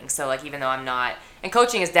learning. So like, even though I'm not, and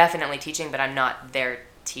coaching is definitely teaching, but I'm not their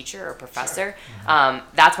teacher or professor. Sure.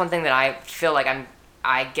 That's one thing that I feel like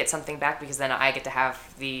I get something back, because then I get to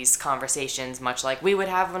have these conversations much like we would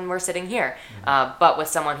have when we're sitting here, but with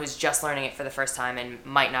someone who's just learning it for the first time and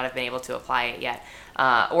might not have been able to apply it yet,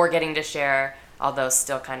 or getting to share, although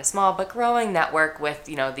still kind of small, but growing network with,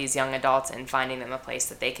 you know, these young adults and finding them a place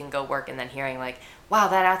that they can go work, and then hearing like, wow,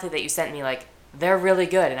 that athlete that you sent me, like, they're really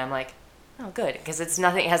good. And I'm like, oh, good, because it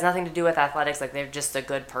has nothing to do with athletics. Like, they're just a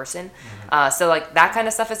good person. So like that kind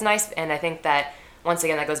of stuff is nice. And I think that once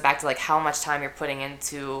again, that goes back to like how much time you're putting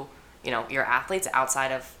into, you know, your athletes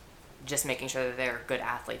outside of just making sure that they're good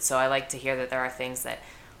athletes. So I like to hear that there are things that,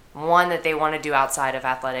 one, that they want to do outside of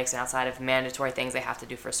athletics and outside of mandatory things they have to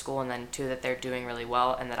do for school, and then 2, that they're doing really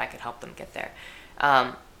well and that I could help them get there.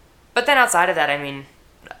 But then outside of that, I mean,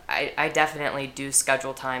 I definitely do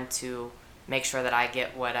schedule time to make sure that I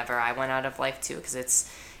get whatever I want out of life too, because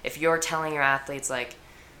it's, if you're telling your athletes like,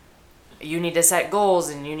 you need to set goals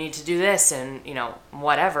and you need to do this and, you know,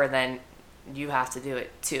 whatever, then you have to do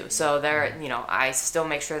it too. So there, you know, I still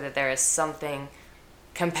make sure that there is something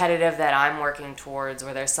competitive that I'm working towards,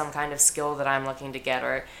 or there's some kind of skill that I'm looking to get,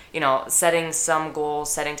 or, setting some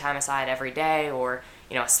goals, setting time aside every day, or,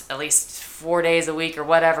 at least 4 days a week or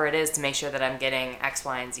whatever it is to make sure that I'm getting X,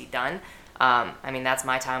 Y, and Z done. That's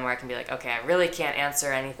my time where I can be like, okay, I really can't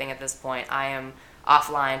answer anything at this point. I am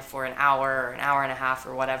offline for an hour or an hour and a half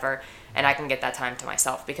or whatever, and I can get that time to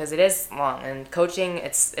myself, because it is long. And coaching,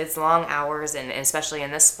 it's long hours, and especially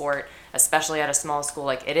in this sport, especially at a small school,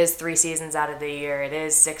 like, it is 3 seasons out of the year. It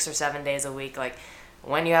is 6 or 7 days a week. Like,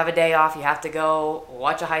 when you have a day off, you have to go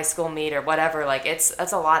watch a high school meet or whatever. Like,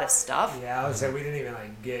 that's a lot of stuff. Yeah, I would say we didn't even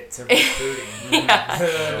get to recruiting.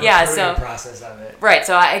 Yeah, so process of it. Right,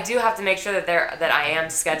 so I do have to make sure that I am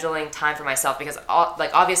scheduling time for myself, because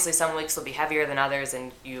obviously some weeks will be heavier than others,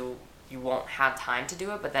 and you won't have time to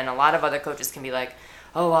do it. But then a lot of other coaches can be like,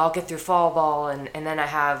 oh, I'll get through fall ball, and then I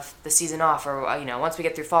have the season off, or once we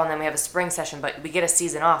get through fall, and then we have a spring session, but we get a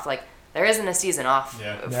season off. Like, there isn't a season off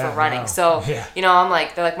for running. No. So, I'm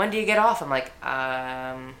like, they're like, when do you get off? I'm like,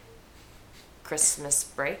 Christmas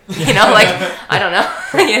break? I don't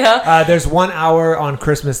know. There's 1 hour on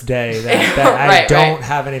Christmas Day that I don't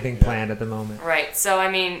have anything planned at the moment. Right. So,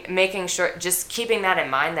 making sure, just keeping that in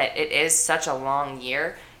mind, that it is such a long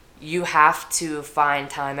year. You have to find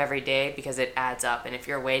time every day, because it adds up. And if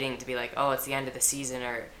you're waiting to be like, oh, it's the end of the season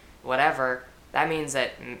or whatever, that means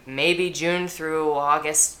that maybe June through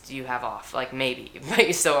August you have off. Like, maybe. But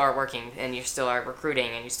you still are working, and you still are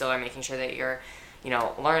recruiting, and you still are making sure that you're,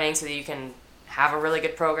 learning so that you can have a really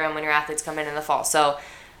good program when your athletes come in the fall. So,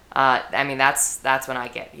 that's when I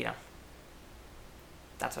get,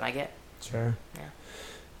 that's what I get. Sure. Yeah.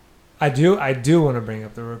 I do want to bring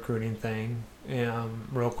up the recruiting thing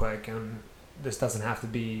real quick, and this doesn't have to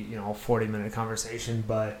be, a 40-minute conversation,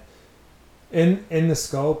 but in the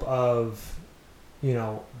scope of,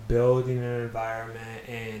 building an environment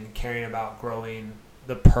and caring about growing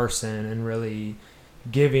the person, and really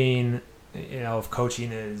giving, if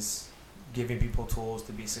coaching is giving people tools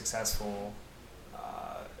to be successful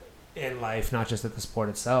in life, not just at the sport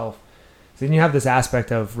itself. So then you have this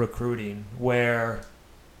aspect of recruiting where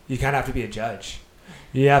you kind of have to be a judge.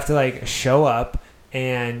 You have to show up,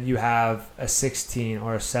 and you have a 16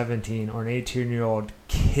 or a 17 or an 18-year-old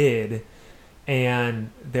kid,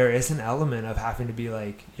 and there is an element of having to be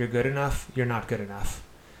like, you're good enough, you're not good enough.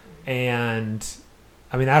 And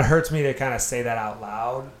that hurts me to kind of say that out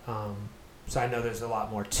loud. So I know there's a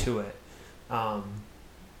lot more to it.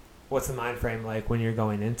 What's the mind frame like when you're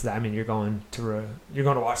going into that? You're going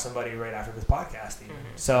to watch somebody right after this podcast even.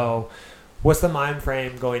 Mm-hmm. So what's the mind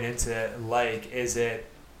frame going into it like? Is it,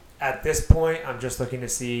 at this point, I'm just looking to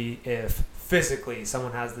see if physically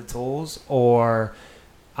someone has the tools, or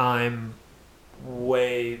I'm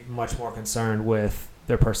way much more concerned with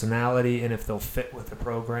their personality and if they'll fit with the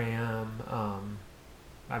program?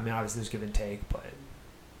 Obviously there's give and take, but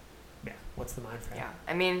yeah, what's the mind frame?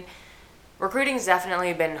 Yeah, recruiting's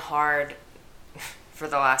definitely been hard for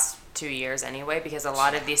the last 2 years anyway, because a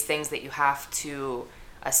lot of these things that you have to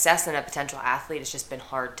assess in a potential athlete, it's just been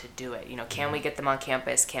hard to do it. Can we get them on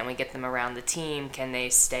campus? Can we get them around the team? Can they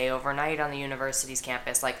stay overnight on the university's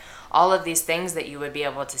campus? Like, all of these things that you would be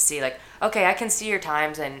able to see, like, okay, I can see your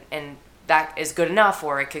times, and that is good enough,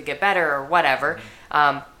 or it could get better, or whatever.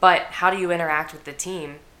 But how do you interact with the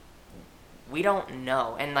team? We don't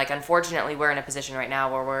know. And, unfortunately, we're in a position right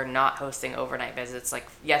now where we're not hosting overnight visits. Like,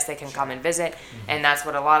 yes, they can come and visit, and that's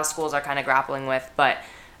what a lot of schools are kind of grappling with, but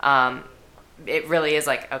it really is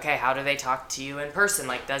like, okay, how do they talk to you in person?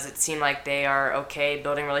 Like, does it seem like they are okay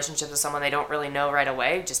building relationships with someone they don't really know right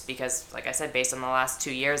away? Just because, like I said, based on the last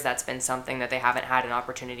 2 years, that's been something that they haven't had an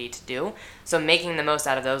opportunity to do. So making the most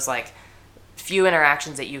out of those, few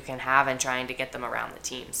interactions that you can have, and trying to get them around the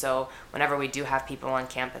team. So whenever we do have people on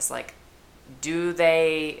campus, do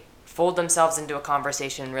they fold themselves into a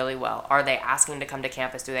conversation really well? Are they asking to come to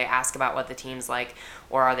campus? Do they ask about what the team's like?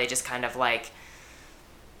 Or are they just kind of like,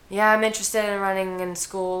 yeah, I'm interested in running in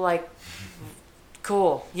school,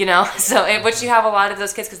 cool, So, which you have a lot of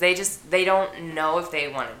those kids, because they don't know if they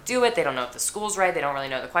want to do it. They don't know if the school's right. They don't really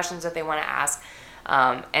know the questions that they want to ask.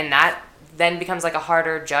 And that then becomes a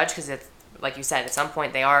harder judge, because it's, like you said, at some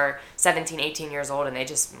point they are 17, 18 years old, and they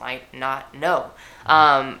just might not know.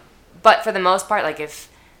 But for the most part, if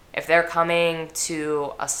they're coming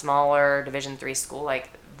to a smaller Division III school,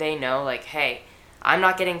 they know, hey, I'm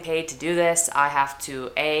not getting paid to do this. I have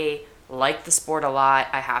to, like the sport a lot.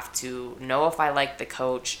 I have to know if I like the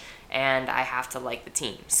coach, and I have to like the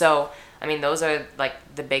team. So, those are,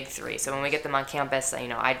 the big three. So when we get them on campus,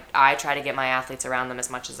 I try to get my athletes around them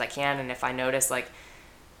as much as I can. And if I notice,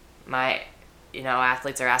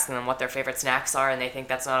 athletes are asking them what their favorite snacks are, and they think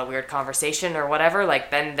that's not a weird conversation or whatever,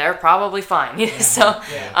 like, then they're probably fine. So,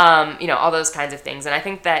 all those kinds of things. And I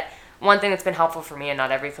think that one thing that's been helpful for me, and not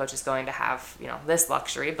every coach is going to have, this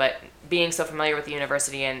luxury, but being so familiar with the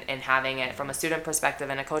university and having it from a student perspective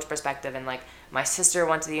and a coach perspective, and, like, my sister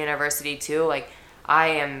went to the university too, like,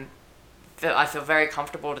 I feel very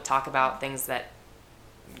comfortable to talk about things that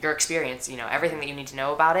your experience, everything that you need to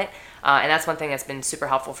know about it. And that's one thing that's been super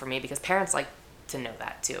helpful for me, because parents like to know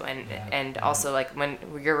that too. And also, like, when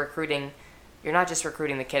you're recruiting, you're not just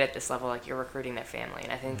recruiting the kid at this level, like, you're recruiting their family.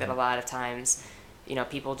 And I think that a lot of times,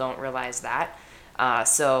 people don't realize that.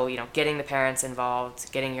 So, getting the parents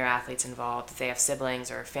involved, getting your athletes involved, if they have siblings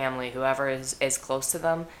or family, whoever is close to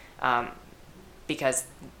them, because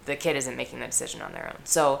the kid isn't making the decision on their own.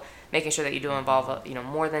 So making sure that you do involve,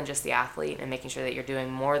 more than just the athlete, and making sure that you're doing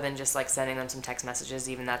more than just, like, sending them some text messages,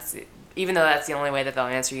 even though that's the only way that they'll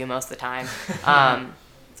answer you most of the time.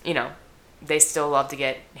 They still love to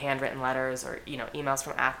get handwritten letters or, emails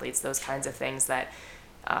from athletes, those kinds of things that,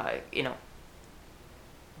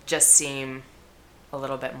 just seem a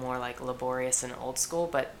little bit more, like, laborious and old school,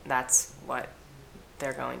 but that's what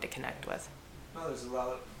they're going to connect with. Well,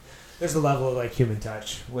 there's a level of, like, human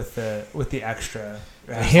touch with the extra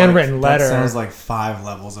handwritten letter. That sounds like 5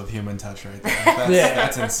 levels of human touch right there.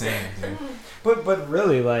 That's insane, dude. But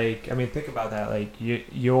really, like, I mean, think about that. Like,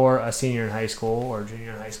 you're a senior in high school or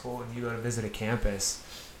junior in high school, and you go to visit a campus,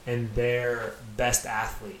 and their best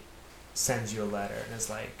athlete sends you a letter, and it's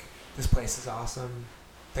like, this place is awesome.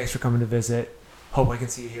 Thanks for coming to visit. Hope I can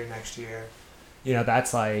see you here next year.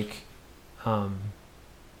 That's like, man,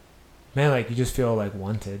 like, you just feel, like,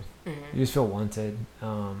 wanted. Mm-hmm. You just feel wanted.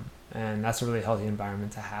 And that's a really healthy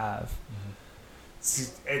environment to have.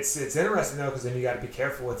 Mm-hmm. It's interesting, though, because then you got to be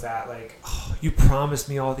careful with that. Like, oh, you promised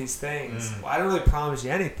me all these things. Mm-hmm. Well, I don't really promise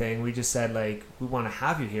you anything. We just said, like, we want to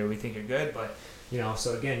have you here. We think you're good. But,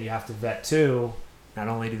 so again, you have to vet, too. Not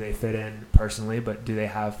only do they fit in personally, but do they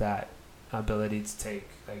have that ability to take,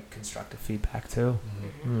 like, constructive feedback, too.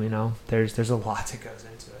 Mm-hmm. There's a lot that goes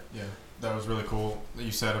into it. Yeah, that was really cool that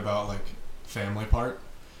you said about, like, family part.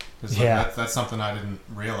 Because, like, that's something I didn't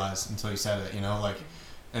realize until you said it, like,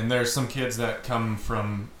 and there's some kids that come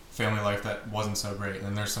from family life that wasn't so great,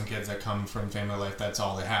 and there's some kids that come from family life that's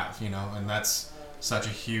all they have, and that's such a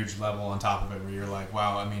huge level on top of it, where you're like,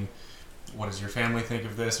 wow, I mean, what does your family think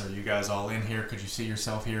of this? Are you guys all in here? Could you see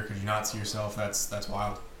yourself here? Could you not see yourself? That's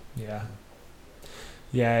wild. Yeah.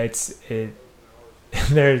 Yeah,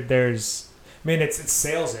 there's, I mean, it's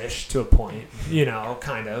sales-ish to a point,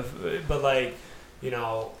 kind of, but, like,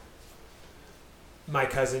 my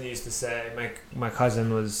cousin used to say, my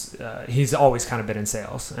cousin was, he's always kind of been in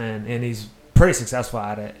sales, and he's pretty successful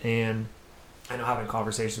at it, and I know, having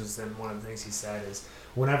conversations with him, one of the things he said is,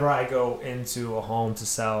 whenever I go into a home to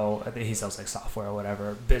sell, I think he sells, like, software or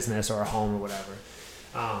whatever, business or a home or whatever,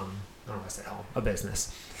 I don't know if I said home, a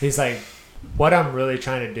business, he's like, what I'm really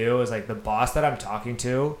trying to do is, like, the boss that I'm talking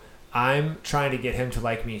to, I'm trying to get him to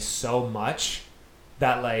like me so much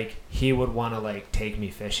that, like, he would want to, like, take me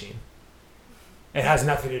fishing. It has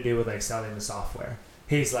nothing to do with, like, selling the software.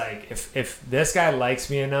 He's like, if this guy likes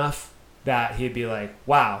me enough that he'd be like,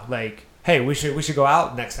 wow, like, hey, we should go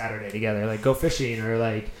out next Saturday together, like, go fishing, or,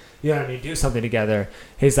 like, you know what I mean, do something together.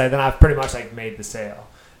 He's like, then I've pretty much, like, made the sale.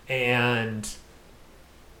 And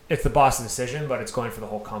it's the boss's decision, but it's going for the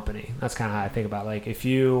whole company. That's kind of how I think about it. Like, if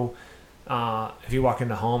you walk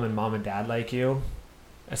into home and mom and dad like you,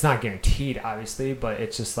 it's not guaranteed, obviously, but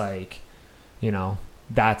it's just like,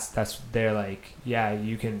 that's they're like, yeah,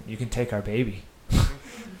 you can take our baby.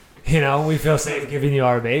 We feel safe giving you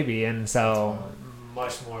our baby, and so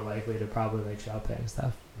much more likely to probably, like, shop it and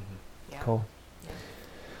stuff. Mm-hmm. Yeah. Cool. Yeah.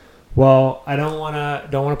 Well, I don't want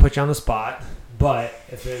to put you on the spot. But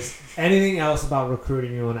if there's anything else about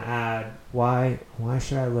recruiting you want to add, why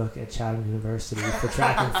should I look at Chatham University for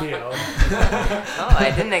track and field?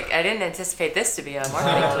 I didn't anticipate this to be a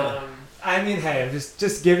marketing tool. I mean, hey, I'm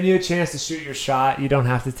just giving you a chance to shoot your shot. You don't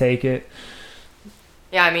have to take it.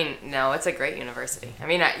 Yeah, I mean, no, it's a great university. I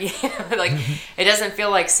mean, like, it doesn't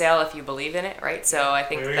feel like sale if you believe in it, right? So I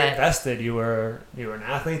think you're invested. You were an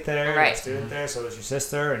athlete there, right. You were a student there, so was your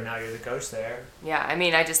sister, and now you're the coach there. Yeah, I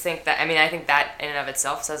mean, I think that in and of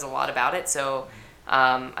itself says a lot about it. So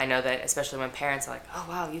I know that, especially when parents are like, oh,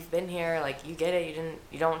 wow, you've been here, like, you get it.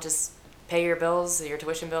 You don't just pay your bills, your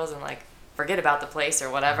tuition bills, and, like, forget about the place or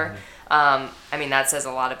whatever. Mm-hmm. I mean, that says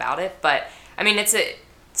a lot about it. But, I mean, it's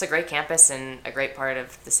a great campus and a great part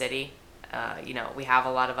of the city. We have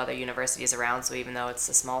a lot of other universities around, so even though it's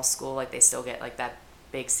a small school, like, they still get, like, that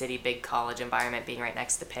big city, big college environment being right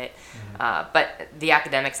next to Pitt. Mm-hmm. But the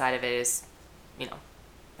academic side of it is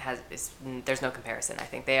there's no comparison. I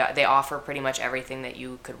think they offer pretty much everything that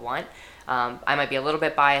you could want. I might be a little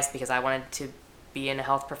bit biased because I wanted to be in a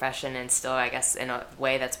health profession, and still, I guess, in a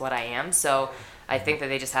way, that's what I am. So I think that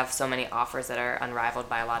they just have so many offers that are unrivaled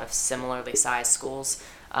by a lot of similarly sized schools.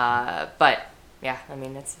 But yeah, I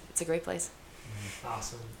mean, it's a great place.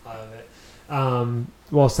 Awesome. I love it.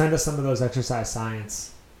 Well, send us some of those exercise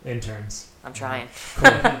science interns. I'm trying. Cool.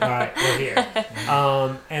 All right, we're here.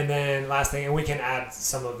 And then last thing, and we can add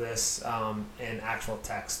some of this in actual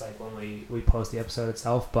text, like when we post the episode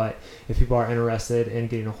itself. But if people are interested in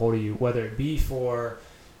getting a hold of you, whether it be for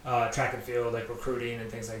track and field, like recruiting and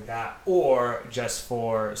things like that, or just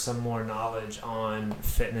for some more knowledge on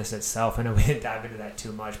fitness itself. I know we didn't dive into that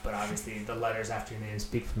too much, but obviously the letters after your name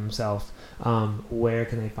speak for themselves. Where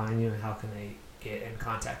can they find you, and how can they get in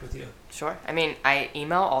contact with you? Sure. I mean, I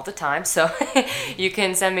email all the time, so you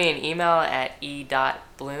can send me an email at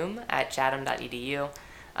e.bloom@chatham.edu.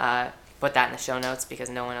 Put that in the show notes because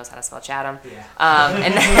no one knows how to spell Chatham. Yeah.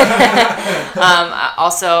 And then,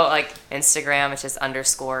 also, like, Instagram, it's just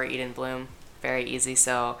 _, Eden Bloom. Very easy.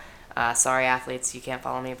 So, sorry, athletes, you can't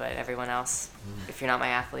follow me, but everyone else, if you're not my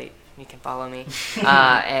athlete, you can follow me.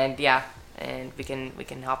 And yeah, and we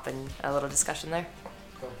can hop in a little discussion there.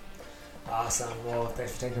 Cool. Awesome. Well,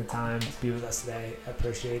 thanks for taking the time to be with us today. I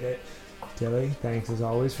appreciate it. Tilly, thanks as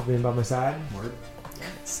always for being by my side. Word.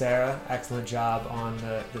 Sarah, excellent job on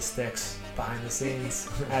the sticks behind the scenes,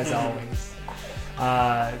 as always.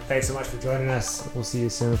 Thanks so much for joining us. We'll see you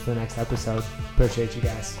soon for the next episode. Appreciate you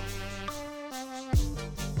guys.